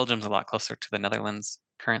Belgium, but Belgium's a lot closer to the Netherlands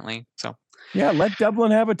currently. So Yeah, let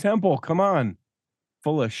Dublin have a temple. Come on,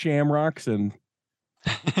 full of shamrocks and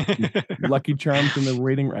Lucky Charms in the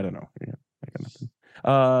waiting. I don't know. Yeah, I got nothing.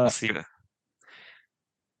 we'll see.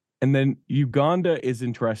 And then Uganda is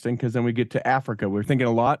interesting because then we get to Africa. We're thinking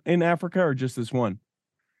a lot in Africa, or just this one?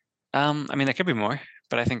 I mean, there could be more,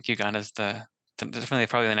 but I think Uganda's definitely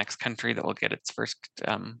probably the next country that will get its first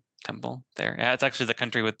temple there. Yeah, it's actually the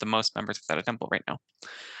country with the most members without a temple right now.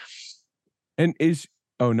 And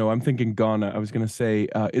oh no, I'm thinking Ghana. I was going to say,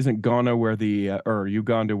 isn't Ghana where the or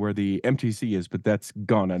Uganda where the MTC is? But that's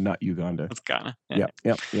Ghana, not Uganda. It's Ghana. Yeah.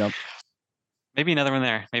 Yep. Maybe another one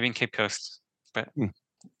there. Maybe in Cape Coast. But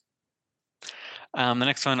the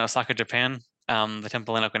next one, Osaka, Japan. The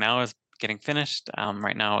temple in Okinawa is getting finished.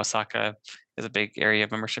 Right now, Osaka is a big area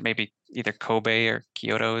of membership. Maybe either Kobe or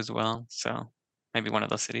Kyoto as well. So maybe one of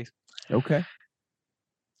those cities. Okay.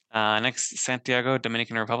 Next, Santiago,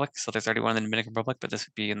 Dominican Republic. So there's already one in the Dominican Republic, but this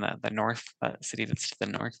would be in the north, city that's to the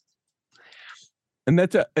north. And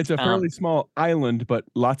it's a fairly small island, but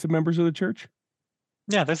lots of members of the church.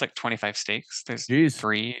 Yeah, there's like 25 stakes. There's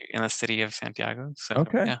 3 in the city of Santiago. So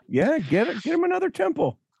okay, yeah, get him another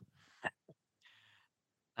temple.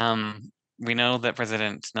 We know that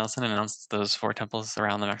President Nelson announced those 4 temples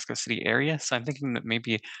around the Mexico City area. So I'm thinking that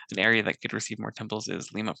maybe an area that could receive more temples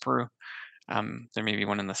is Lima, Peru. There may be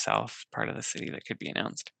one in the south part of the city that could be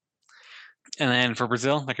announced. And then for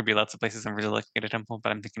Brazil, there could be lots of places in Brazil that could get a temple,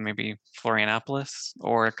 but I'm thinking maybe Florianopolis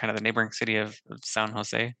or kind of the neighboring city of San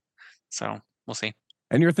Jose. So we'll see.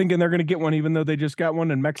 And you're thinking they're going to get one, even though they just got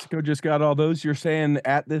one, and Mexico just got all those. You're saying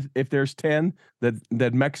if there's 10,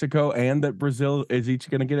 that Mexico and that Brazil is each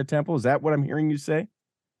going to get a temple. Is that what I'm hearing you say?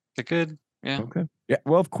 They could, yeah. Okay, yeah.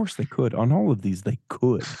 Well, of course they could. On all of these, they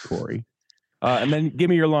could, Corey. And then give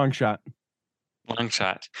me your long shot. Long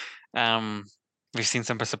shot. We've seen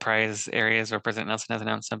some surprise areas where President Nelson has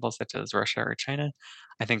announced temples, such as Russia or China.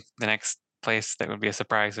 I think the next place that would be a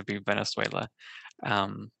surprise would be Venezuela.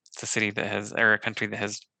 It's a city that has, or a country that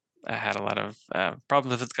has had a lot of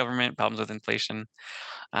problems with its government, problems with inflation.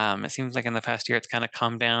 It seems like in the past year it's kind of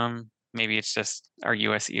calmed down. Maybe it's just our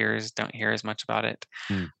U.S. ears don't hear as much about it.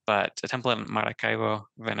 But a temple in Maracaibo,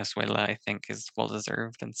 Venezuela, I think is well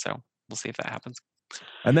deserved, and so we'll see if that happens.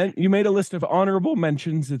 And then you made a list of honorable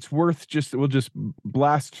mentions. It's worth we'll just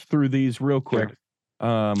blast through these real quick.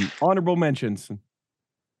 Sure. Honorable mentions.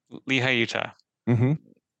 Lehi, Utah. Mm-hmm.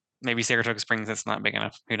 Maybe Saratoga Springs, it's not big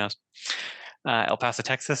enough. Who knows? El Paso,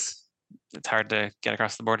 Texas. It's hard to get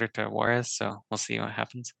across the border to Juarez, so we'll see what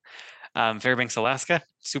happens. Fairbanks, Alaska,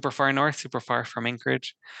 super far north, super far from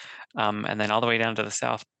Anchorage. And then all the way down to the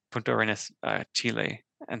south, Punta Arenas, Chile.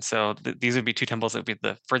 And so these would be 2 temples that would be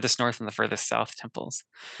the furthest north and the furthest south temples.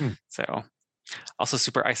 So also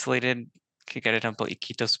super isolated. Could get a temple,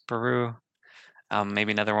 Iquitos, Peru.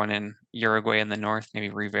 Maybe another one in Uruguay in the north, maybe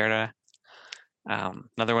Rivera.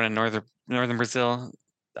 Another one in northern Brazil,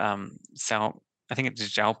 I think it's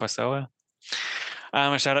João Pessoa.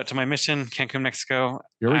 A shout out to my mission, Cancun, Mexico.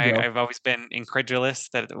 I've always been incredulous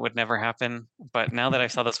that it would never happen, but now that I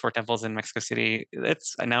saw those 4 temples in Mexico City,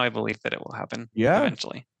 now I believe that it will happen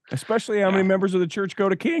eventually. Especially how many members of the church go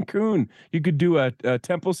to Cancun. You could do a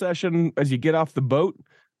temple session as you get off the boat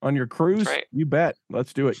on your cruise. Right. You bet.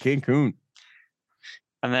 Let's do it, Cancun.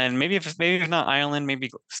 And then maybe if not Ireland,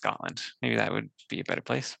 maybe Scotland. Maybe that would be a better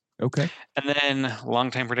place. Okay. And then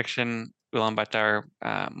long-time prediction, Ulaanbaatar,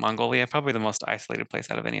 Mongolia, probably the most isolated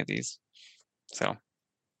place out of any of these. So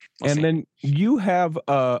we'll see. Then you have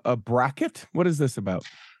a bracket. What is this about?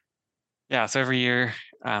 Yeah, so every year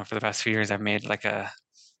for the past few years, I've made like a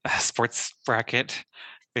sports bracket.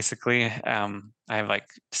 Basically, I have like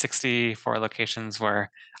 64 locations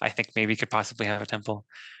where I think maybe could possibly have a temple.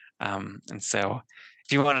 And so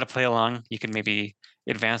if you wanted to play along, you can maybe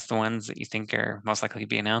advance the ones that you think are most likely to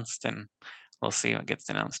be announced, and we'll see what gets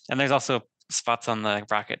announced. And there's also spots on the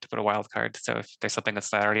bracket to put a wild card. So if there's something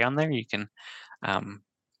that's not already on there, you can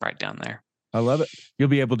write down there. I love it. You'll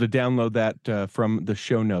be able to download that from the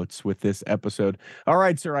show notes with this episode. All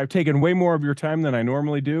right, sir. I've taken way more of your time than I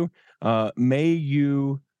normally do. May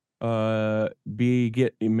you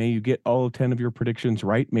get all 10 of your predictions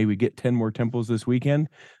right. May we get 10 more temples this weekend.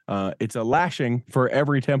 It's a lashing for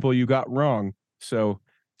every temple you got wrong. So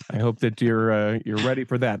I hope that you're ready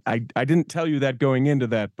for that. I didn't tell you that going into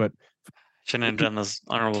that, but Shouldn't have done those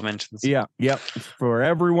honorable mentions. yeah. For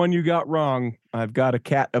everyone you got wrong, I've got a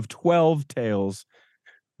cat of 12 tails,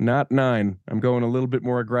 not 9. I'm going a little bit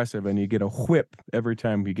more aggressive, and you get a whip every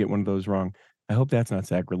time you get one of those wrong. I hope that's not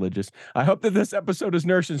sacrilegious. I hope that this episode has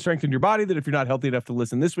nourished and strengthened your body, that if you're not healthy enough to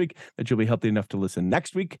listen this week, that you'll be healthy enough to listen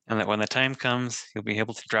next week. And that when the time comes, you'll be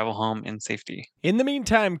able to travel home in safety. In the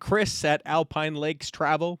meantime, Chris at Alpine Lakes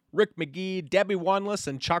Travel, Rick McGee, Debbie Wanless,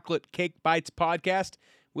 and Chocolate Cake Bites Podcast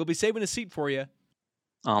will be saving a seat for you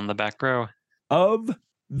On the back row of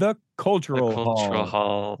the Cultural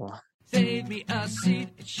Hall. Save me a seat,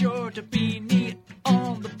 it's sure to be neat.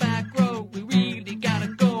 On the back row, we really gotta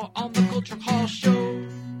go on the Culture Hall show.